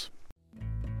Response.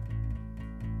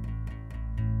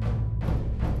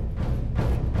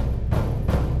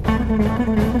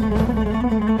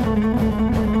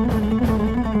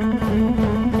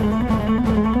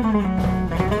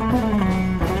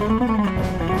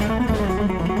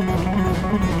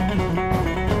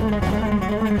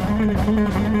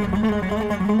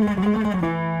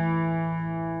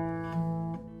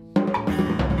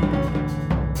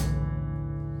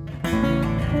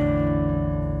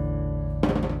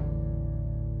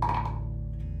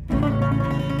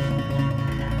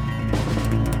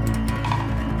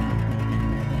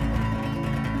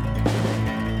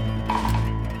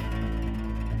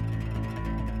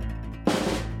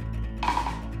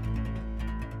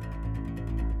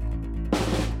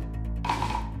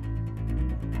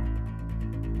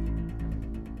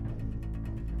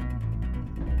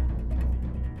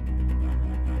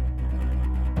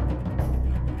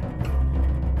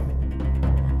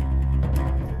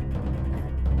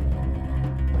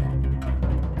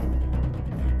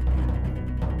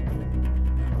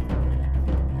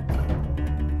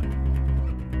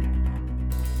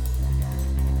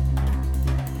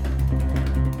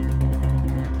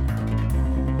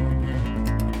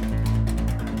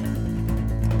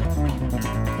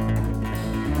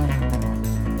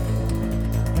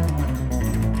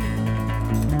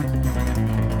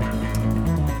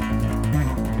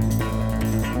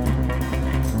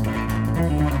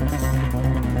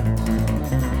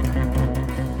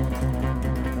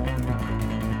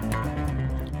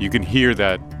 You can hear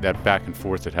that back and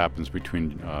forth that happens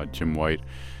between Jim White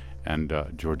and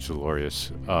George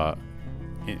Zalorius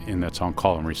in that song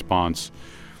 "Call and Response."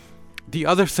 The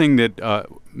other thing that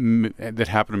that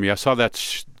happened to me, I saw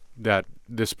that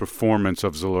this performance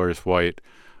of Zalorius White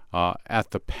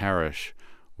at the Parish,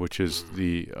 which is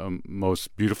the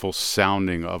most beautiful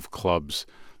sounding of clubs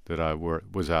that I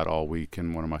was at all week,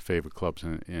 and one of my favorite clubs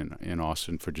in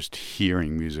Austin for just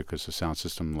hearing music, because the sound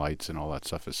system, lights, and all that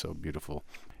stuff is so beautiful.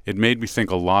 It made me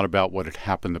think a lot about what had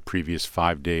happened the previous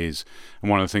 5 days, and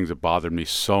one of the things that bothered me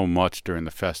so much during the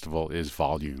festival is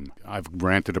volume. I've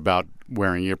ranted about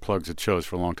wearing earplugs at shows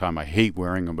for a long time. I hate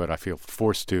wearing them, but I feel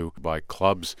forced to by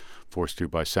clubs, forced to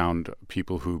by sound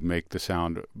people who make the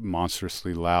sound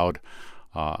monstrously loud,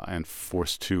 and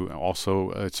forced to also,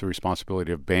 it's a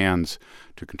responsibility of bands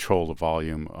to control the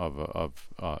volume of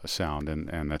sound,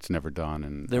 and that's never done.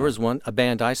 And there was a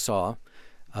band I saw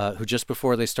who just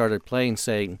before they started playing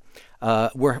saying,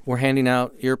 we're handing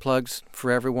out earplugs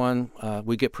for everyone.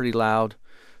 We get pretty loud,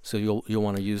 so you'll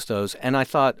want to use those. And I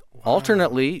thought,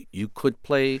 alternately, you could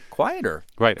play quieter.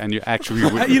 Right, and you actually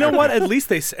you know what? At least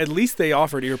they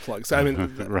offered earplugs. I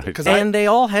mean, right. And they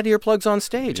all had earplugs on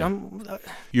stage. Yeah.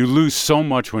 You lose so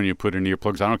much when you put in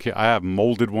earplugs. I don't care. I have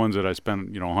molded ones that I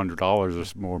spent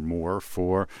 $100 or more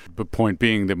for. But point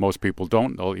being that most people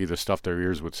don't. They'll either stuff their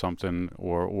ears with something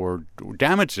or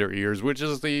damage their ears, which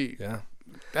is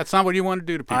that's not what you want to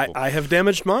do to people. I have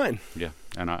damaged mine. Yeah,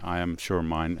 and I am sure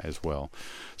mine as well.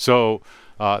 So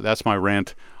that's my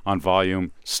rant on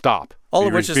volume. Stop. All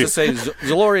of which is to say,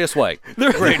 Zalorius White.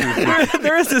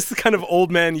 There is this kind of old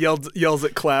man yells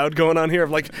at cloud going on here of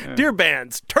like, dear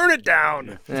bands, turn it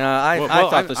down. Yeah, I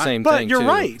thought the same thing, But you're too.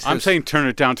 right. I'm saying turn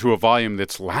it down to a volume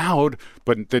that's loud,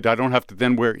 but that I don't have to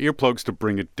then wear earplugs to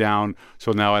bring it down,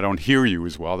 so now I don't hear you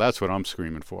as well. That's what I'm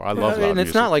screaming for. I love loud and it's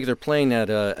music. not like they're playing at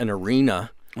an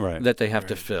arena right. that they have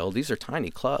to fill. These are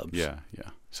tiny clubs. Yeah.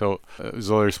 So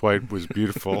Zalorius White was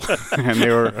beautiful, and they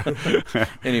were...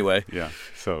 Anyway. Yeah,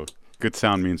 so... Good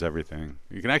sound means everything.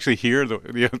 You can actually hear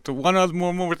the one other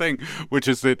more thing, which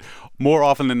is that more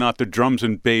often than not, the drums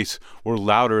and bass were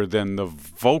louder than the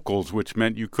vocals, which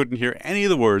meant you couldn't hear any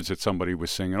of the words that somebody was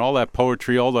singing. All that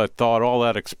poetry, all that thought, all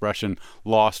that expression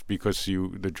lost because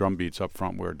the drum beat's up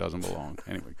front where it doesn't belong.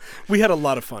 Anyway, we had a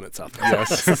lot of fun at South by.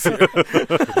 Yes.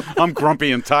 I'm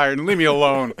grumpy and tired, and leave me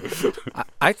alone.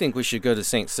 I think we should go to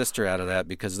Saint Sister out of that,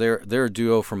 because they're a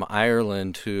duo from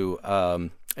Ireland who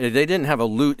they didn't have a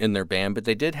lute in their band, but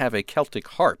they did have a Celtic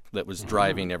harp that was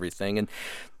driving everything. And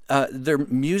their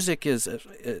music is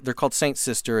they're called Saint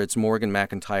Sister. It's Morgan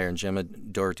McIntyre and Gemma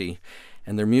Doherty.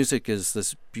 And their music is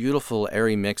this beautiful,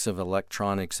 airy mix of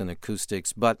electronics and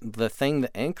acoustics. But the thing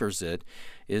that anchors it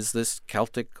is this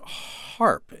Celtic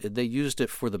harp. They used it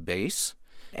for the bass,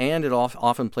 and it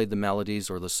often played the melodies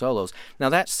or the solos. Now,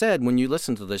 that said, when you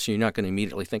listen to this, you're not going to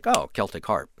immediately think, oh, Celtic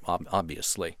harp,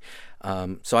 obviously.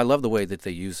 So I love the way that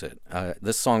they use it.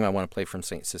 This song I want to play from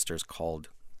Saint Sister is called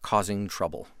Causing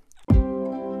Trouble.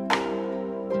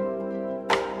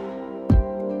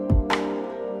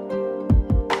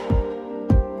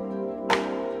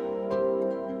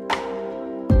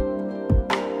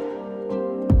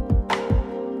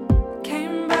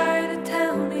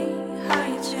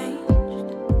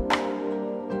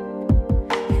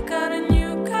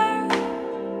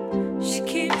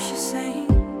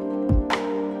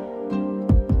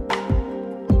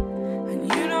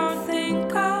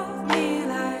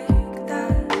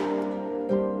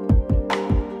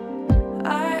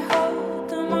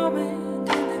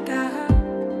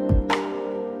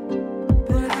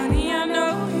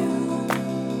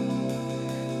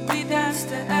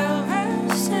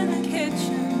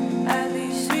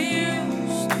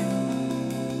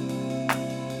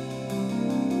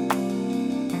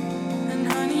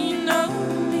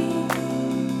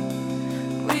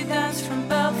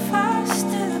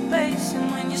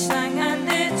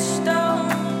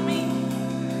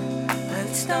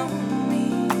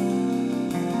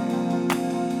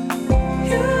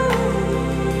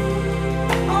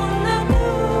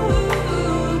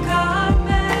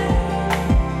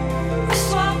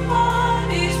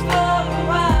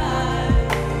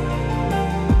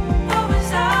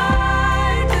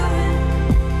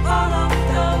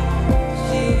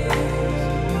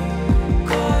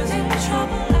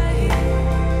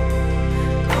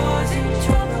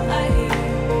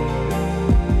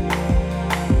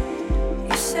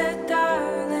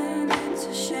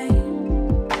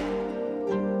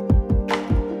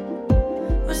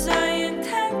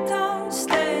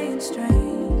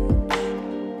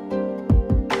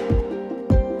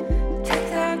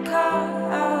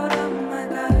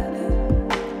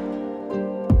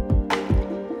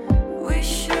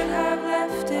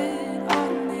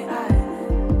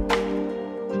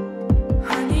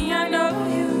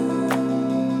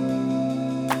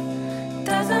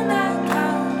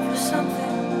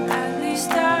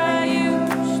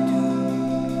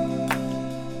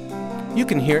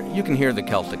 You can hear the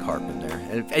Celtic harp in there.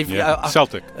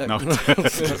 Celtic. No,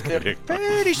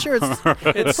 pretty sure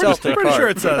it's Celtic. Pretty sure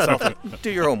it's Celtic.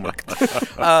 Do your homework.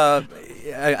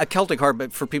 A Celtic harp,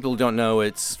 but for people who don't know,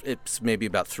 it's maybe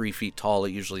about 3 feet tall.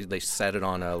 Usually they set it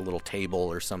on a little table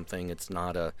or something. It's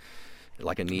not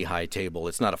like a knee-high table.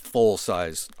 It's not a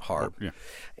full-size harp. Yeah.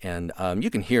 And you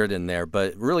can hear it in there,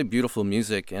 but really beautiful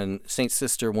music. And Saint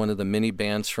Sister, one of the mini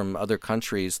bands from other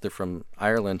countries, they're from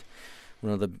Ireland,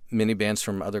 one of the mini bands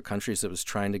from other countries that was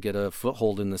trying to get a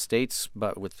foothold in the States,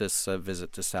 but with this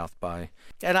visit to South by.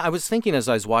 And I was thinking as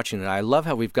I was watching it, I love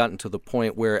how we've gotten to the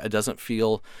point where it doesn't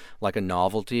feel like a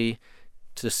novelty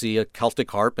to see a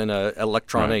Celtic harp in an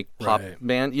electronic pop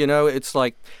band. You know, it's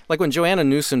like when Joanna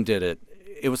Newsom did it,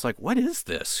 it was like, what is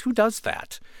this? Who does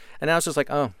that? And I was just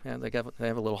like, oh, yeah, they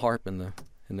have a little harp in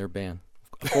their band.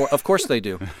 Of course they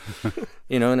do.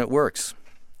 You know, and it works.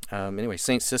 Anyway,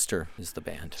 Saint Sister is the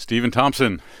band. Stephen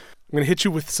Thompson. I'm going to hit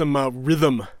you with some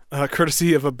rhythm,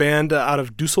 courtesy of a band out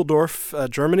of Dusseldorf,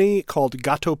 Germany, called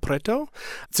Gato Preto.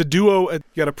 It's a duo. You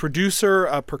got a producer,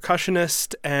 a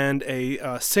percussionist, and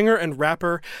a singer and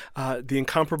rapper, the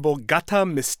incomparable Gata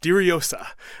Misteriosa,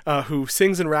 who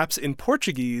sings and raps in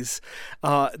Portuguese.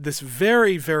 This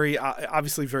very, very,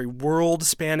 obviously very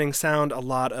world-spanning sound, a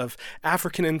lot of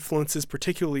African influences,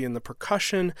 particularly in the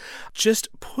percussion, just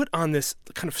put on this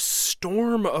kind of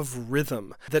storm of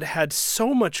rhythm that had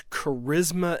so much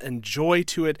charisma and joy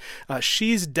to it.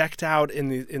 she's decked out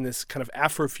in this kind of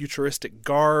Afrofuturistic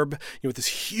garb, with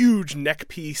this huge neck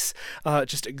piece,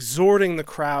 just exhorting the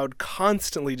crowd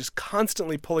constantly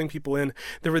pulling people in.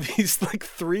 There were these like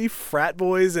 3 frat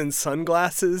boys in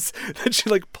sunglasses that she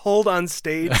like pulled on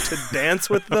stage to dance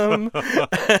with them, but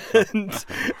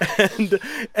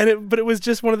it was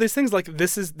just one of these things like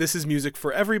this is music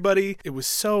for everybody. It was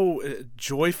so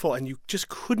joyful, and you just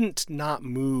couldn't not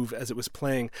move as it was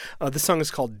playing. This song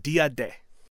is called Dia De.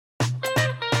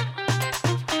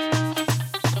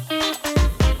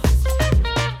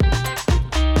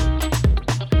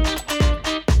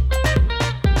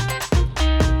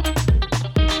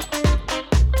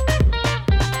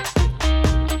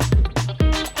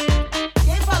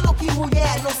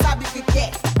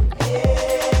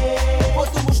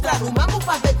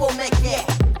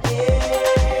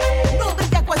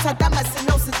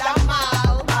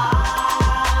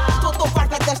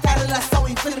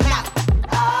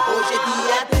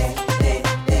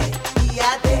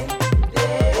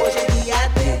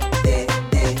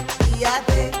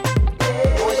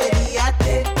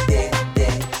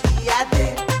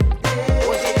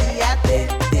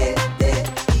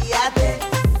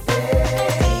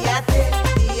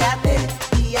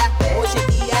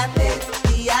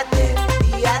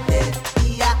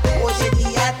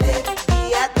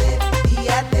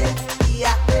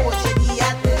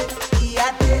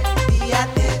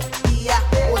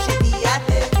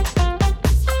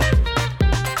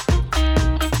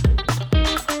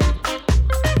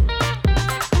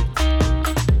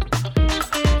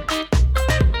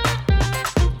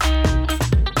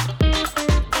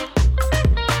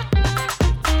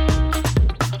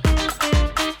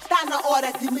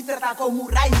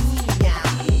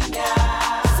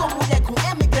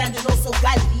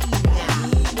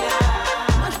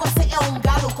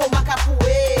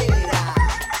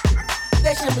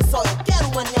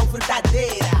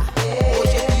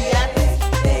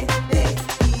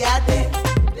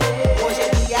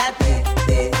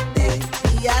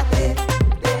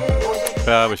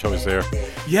 I wish I was there.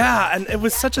 Yeah, and it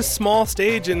was such a small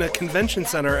stage in a convention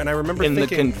center, and I remember in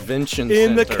thinking...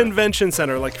 In the convention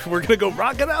center. Like, we're going to go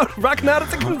rocking out at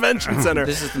the convention center.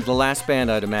 This is the last band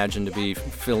I'd imagine to be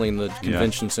filling the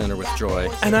convention center with joy.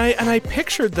 And I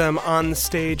pictured them on the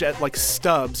stage at, like,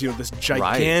 Stubbs, this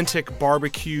gigantic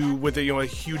barbecue with a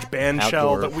huge band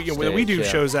shell that we do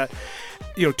shows at,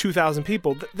 2,000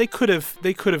 people. They could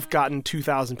have gotten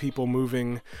 2,000 people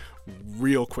moving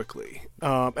real quickly.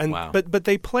 But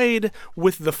they played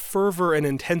with the fervor and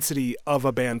intensity of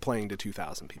a band playing to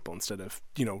 2,000 people instead of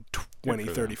 20,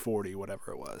 30, 40,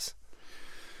 whatever it was.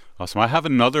 Awesome. I have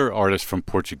another artist from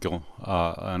Portugal,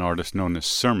 an artist known as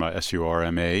Surma,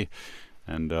 Surma,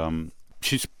 and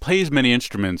she plays many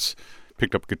instruments,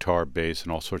 picked up guitar, bass,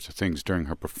 and all sorts of things during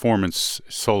her performance.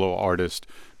 Solo artist,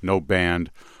 no band,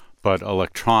 but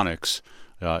electronics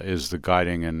is the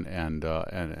guiding and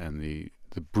the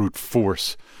brute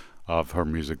force of her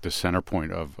music, the center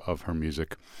point of her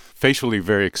music. Facially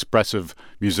very expressive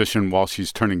musician while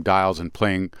she's turning dials and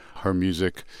playing her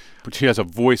music. But she has a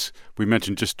voice, we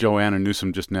mentioned just Joanna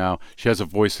Newsom just now, she has a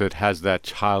voice that has that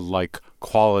childlike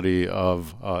quality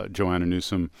of Joanna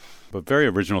Newsom, but very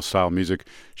original style music.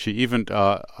 She even,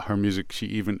 her music, she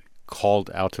even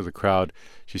called out to the crowd.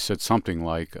 She said something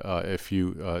like, if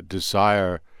you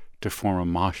desire to form a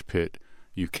mosh pit,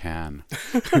 you can.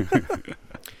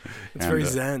 It's very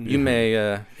zen. You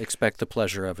may expect the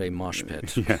pleasure of a mosh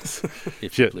pit. Yes.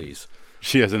 If you please.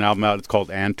 She has an album out. It's called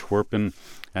Antwerpen,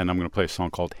 and I'm going to play a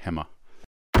song called Hema.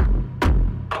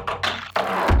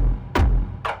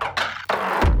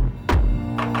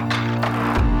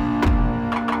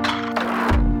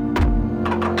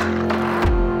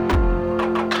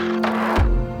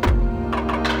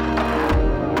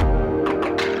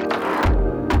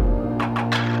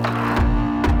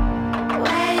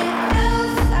 Where you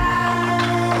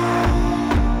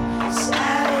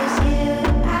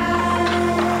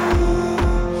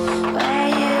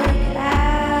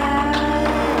cloud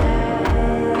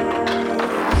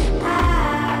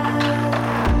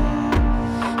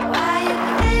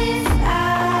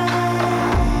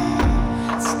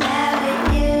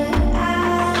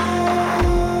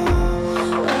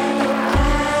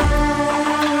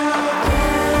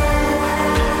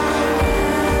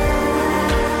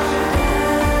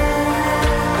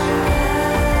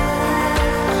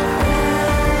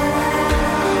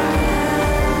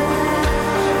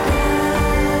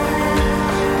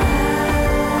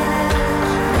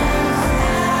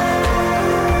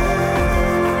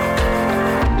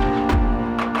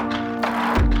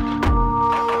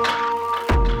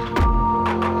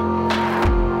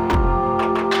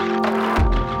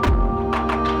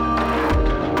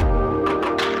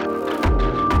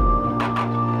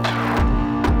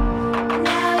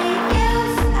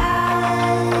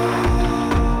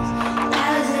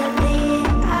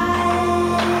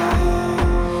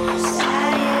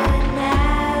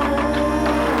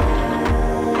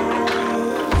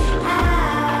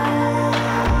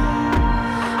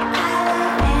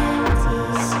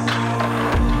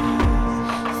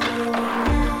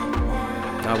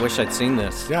wish I'd seen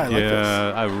this. Yeah, I like this.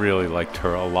 Yeah, I really liked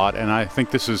her a lot. And I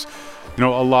think this is, a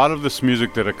lot of this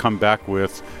music that I come back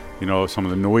with, some of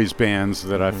the noise bands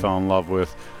that I fell in love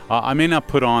with, I may not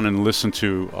put on and listen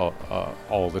to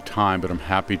all the time, but I'm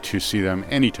happy to see them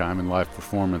anytime in live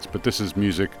performance. But this is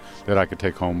music that I could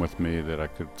take home with me, that I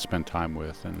could spend time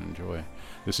with and enjoy.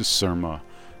 This is Surma,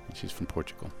 and she's from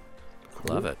Portugal.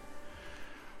 Cool. Love it.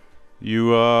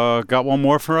 You got one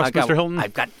more for us, Mr. Hilton?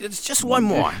 I've got, it's just one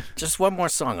more. Just one more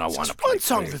song I want to play. One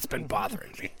song that's been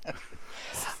bothering me.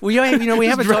 We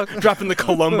haven't talked dropping the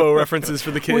Columbo references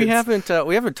for the kids.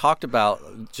 We haven't talked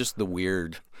about just the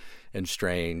weird and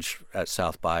strange at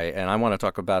South by, and I want to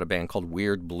talk about a band called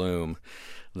Weird Bloom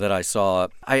that I saw.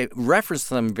 I referenced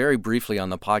them very briefly on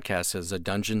the podcast as a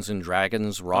Dungeons and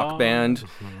Dragons rock band.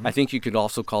 Mm-hmm. I think you could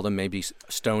also call them maybe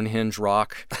Stonehenge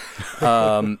rock.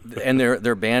 And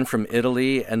they're a band from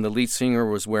Italy, and the lead singer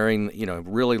was wearing,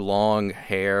 really long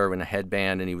hair and a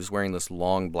headband, and he was wearing this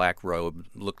long black robe,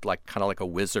 looked like kind of like a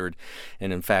wizard.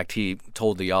 And in fact, he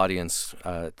told the audience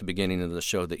at the beginning of the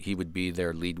show that he would be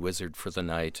their lead wizard for the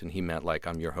night, and he meant like,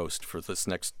 I'm your host for this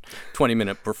next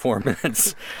 20-minute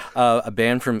performance. A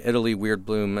band from Italy, Weird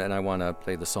Bloom, and I want to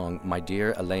play the song My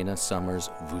Dear Elena Summers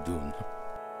Voodoo.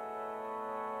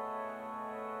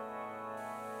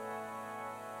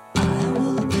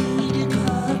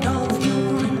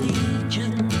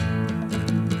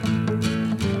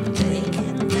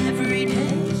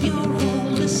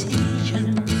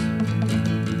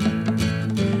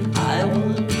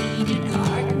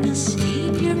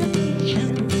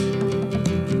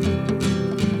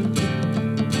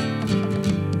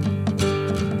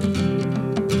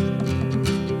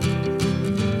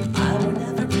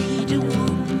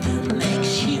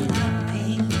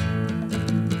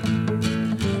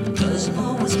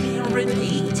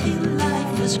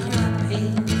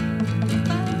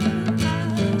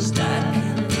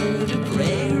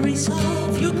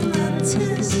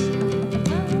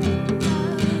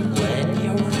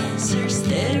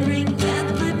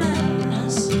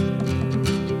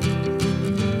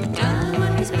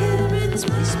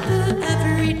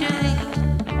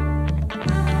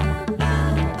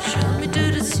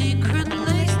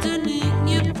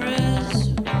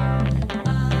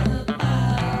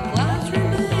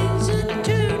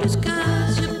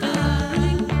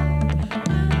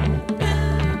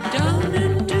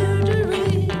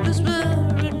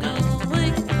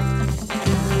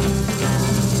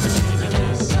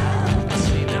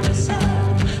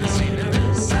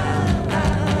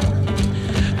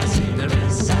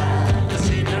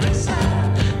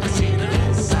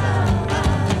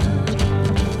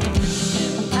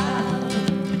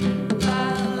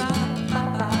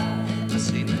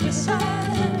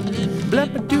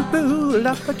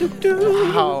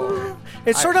 Wow.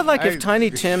 It's sort of like if Tiny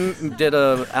Tim did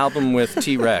an album with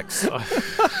T-Rex.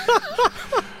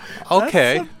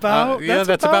 Okay.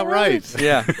 That's about right.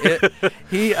 Yeah.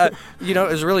 It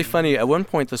was really funny. At one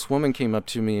point, this woman came up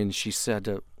to me and she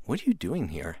said, "What are you doing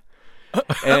here?"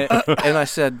 and I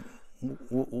said,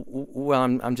 "Well,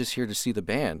 I'm just here to see the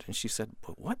band." And she said,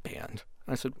 "But what band?"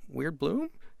 And I said, "Weird Bloom."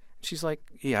 She's like,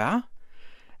 "Yeah."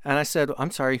 And I said,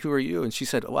 "I'm sorry, who are you?" And she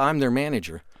said, "Well, I'm their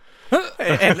manager."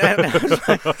 and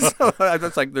I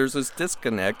was like, there's this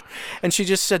disconnect. And she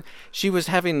just said she was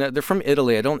having, they're from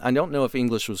Italy. I don't know if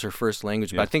English was her first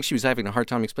language, but I think she was having a hard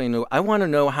time explaining, I want to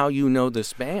know how you know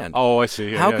this band. Oh, I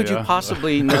see. How could you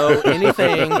possibly know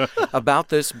anything about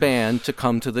this band to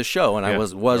come to the show? And I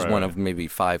was one of maybe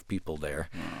 5 people there.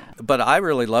 But I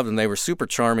really loved them. They were super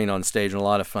charming on stage and a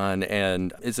lot of fun.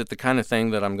 And is it the kind of thing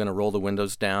that I'm going to roll the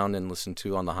windows down and listen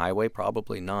to on the highway?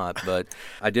 Probably not. But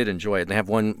I did enjoy it. They have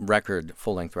one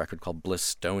full-length record called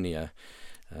Blisstonia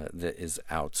that is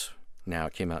out now.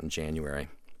 It came out in January.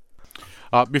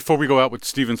 Before we go out with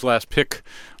Steven's last pick,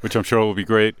 which I'm sure will be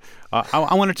great,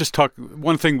 I want to just talk.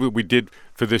 One thing that we did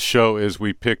for this show is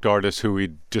we picked artists who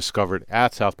we discovered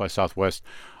at South by Southwest.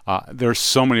 There's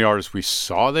so many artists we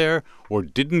saw there or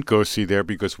didn't go see there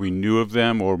because we knew of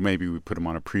them, or maybe we put them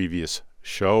on a previous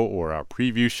show or our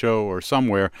preview show or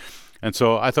somewhere. And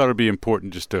so I thought it'd be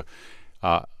important just to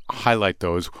highlight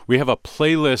those. We have a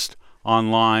playlist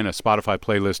online, a Spotify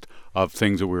playlist of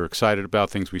things that we were excited about,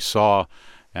 things we saw,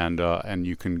 and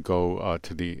you can go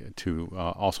to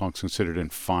All Songs Considered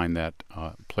and find that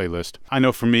playlist. I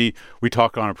know for me, we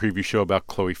talked on a preview show about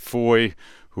Chloe Foy,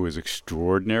 who is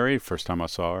extraordinary. First time I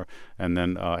saw her. And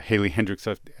then Haley Hendricks,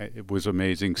 it was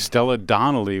amazing. Stella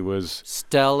Donnelly was...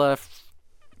 Stella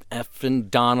effing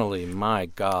Donnelly, my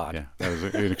God. Yeah, that was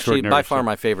an extraordinary... By far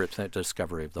my favorite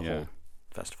discovery of the whole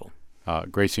festival.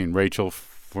 Gracie and Rachel,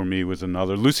 for me, was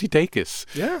another. Lucy Dacus.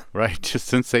 Yeah. Right, just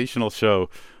sensational show.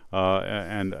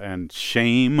 and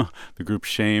Shame, the group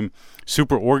Shame.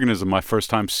 Superorganism, my first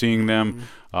time seeing them.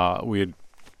 We had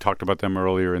talked about them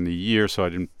earlier in the year, so I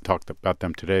didn't talk about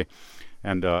them today.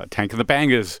 And Tank and the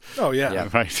Bangers. Oh, yeah.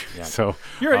 Right. Yeah. So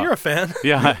You're a fan.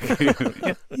 yeah.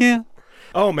 Yeah.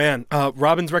 Oh, man.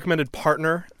 Robin's recommended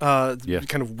Partner, Yes.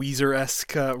 kind of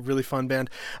Weezer-esque, really fun band.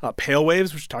 Pale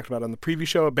Waves, which we talked about on the preview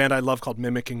show, a band I love called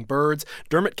Mimicking Birds.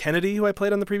 Dermot Kennedy, who I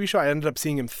played on the preview show, I ended up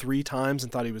seeing him 3 times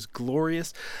and thought he was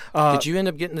glorious. Did you end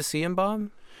up getting to see him,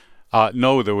 Bob?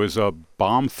 No, there was a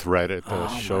bomb threat at the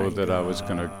show that I was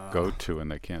going to go to,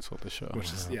 and they canceled the show.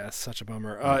 Which is, such a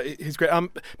bummer. He's great.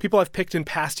 People I've picked in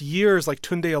past years, like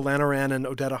Tunde Olanoran and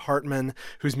Odetta Hartman,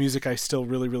 whose music I still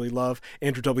really, really love.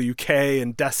 Andrew W.K.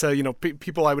 and Dessa,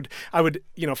 people I would,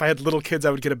 if I had little kids, I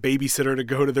would get a babysitter to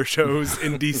go to their shows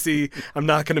in D.C. I'm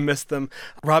not going to miss them.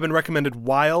 Robin recommended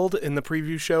Wild in the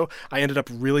preview show. I ended up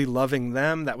really loving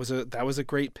them. That was a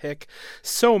great pick.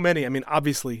 So many. I mean,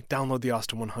 obviously, download the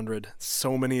Austin 100.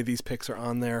 So many of these picks are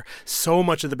on there. So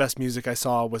much of the best music I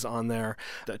saw was on there.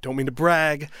 I don't mean to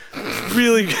brag.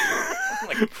 Really,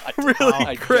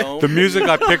 really great. The music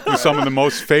I picked was some of the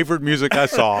most favorite music I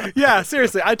saw. Yeah,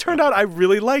 seriously. I turned out I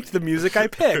really liked the music I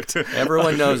picked.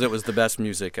 Everyone knows it was the best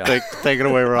music. Take it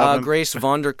away, Robin. Grace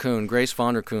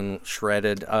Vonderkoon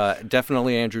shredded.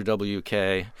 Definitely Andrew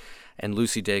W.K. and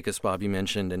Lucy Dacus, Bob, you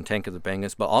mentioned, and Tank of the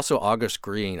Bangers, but also August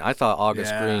Green. I thought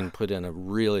August Green put in a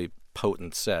really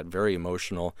potent set, very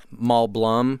emotional. Mal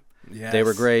Blum, they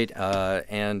were great,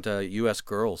 and U.S.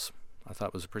 Girls. I thought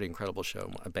it was a pretty incredible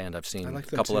show, a band I've seen a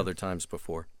couple other times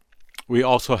before. We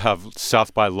also have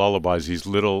South by Lullabies,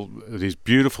 these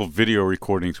beautiful video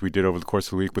recordings we did over the course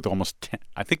of the week with almost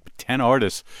 10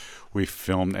 artists we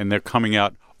filmed, and they're coming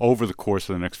out over the course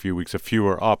of the next few weeks. A few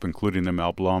are up, including the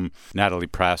Mal Blum. Natalie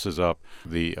Prass is up.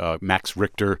 The Max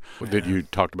Richter that you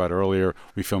talked about earlier.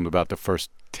 We filmed about the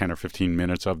first 10 or 15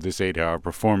 minutes of this 8-hour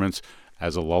performance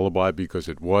as a lullaby because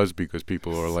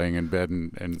people are laying in bed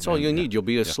and that's all you need. You'll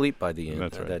be asleep by the end.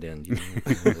 That's right. That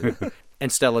end.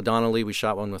 And Stella Donnelly, we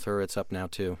shot one with her. It's up now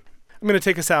too. I'm going to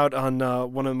take us out on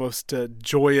one of the most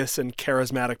joyous and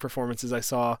charismatic performances I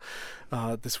saw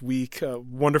this week. A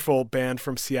wonderful band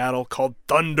from Seattle called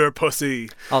Thunder Pussy.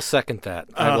 I'll second that.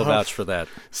 I will vouch for that.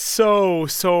 So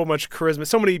much charisma.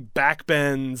 So many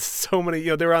backbends. So many,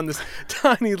 they were on this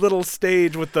tiny little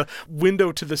stage with the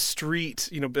window to the street,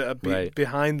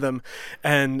 behind them,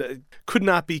 and could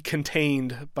not be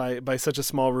contained by such a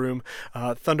small room.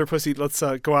 Thunder Pussy, let's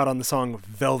go out on the song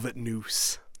Velvet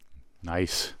Noose.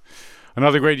 Nice.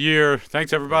 Another great year.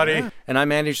 Thanks, everybody. Yeah. And I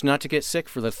managed not to get sick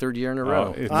for the 3rd year in a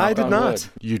row. I did not.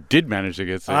 You did manage to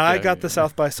get sick. I got the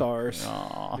South by SARS.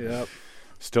 Aww. Yep.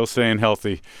 Still staying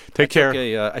healthy. Take care.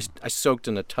 I soaked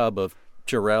in a tub of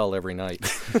Purell every night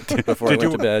before I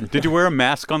went to bed. Did you wear a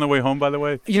mask on the way home, by the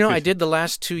way? I did the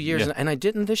last 2 years, and I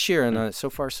didn't this year, and so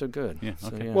far so good. Yeah,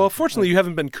 okay. Well, fortunately, you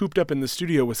haven't been cooped up in the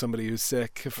studio with somebody who's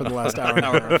sick for the last hour and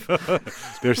a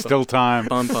half. There's still time.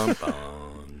 Bum, bum, bum.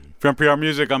 From PR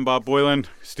Music, I'm Bob Boylan,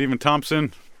 Stephen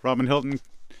Thompson, Robin Hilton.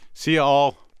 See you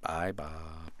all. Bye,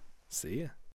 Bob. See ya.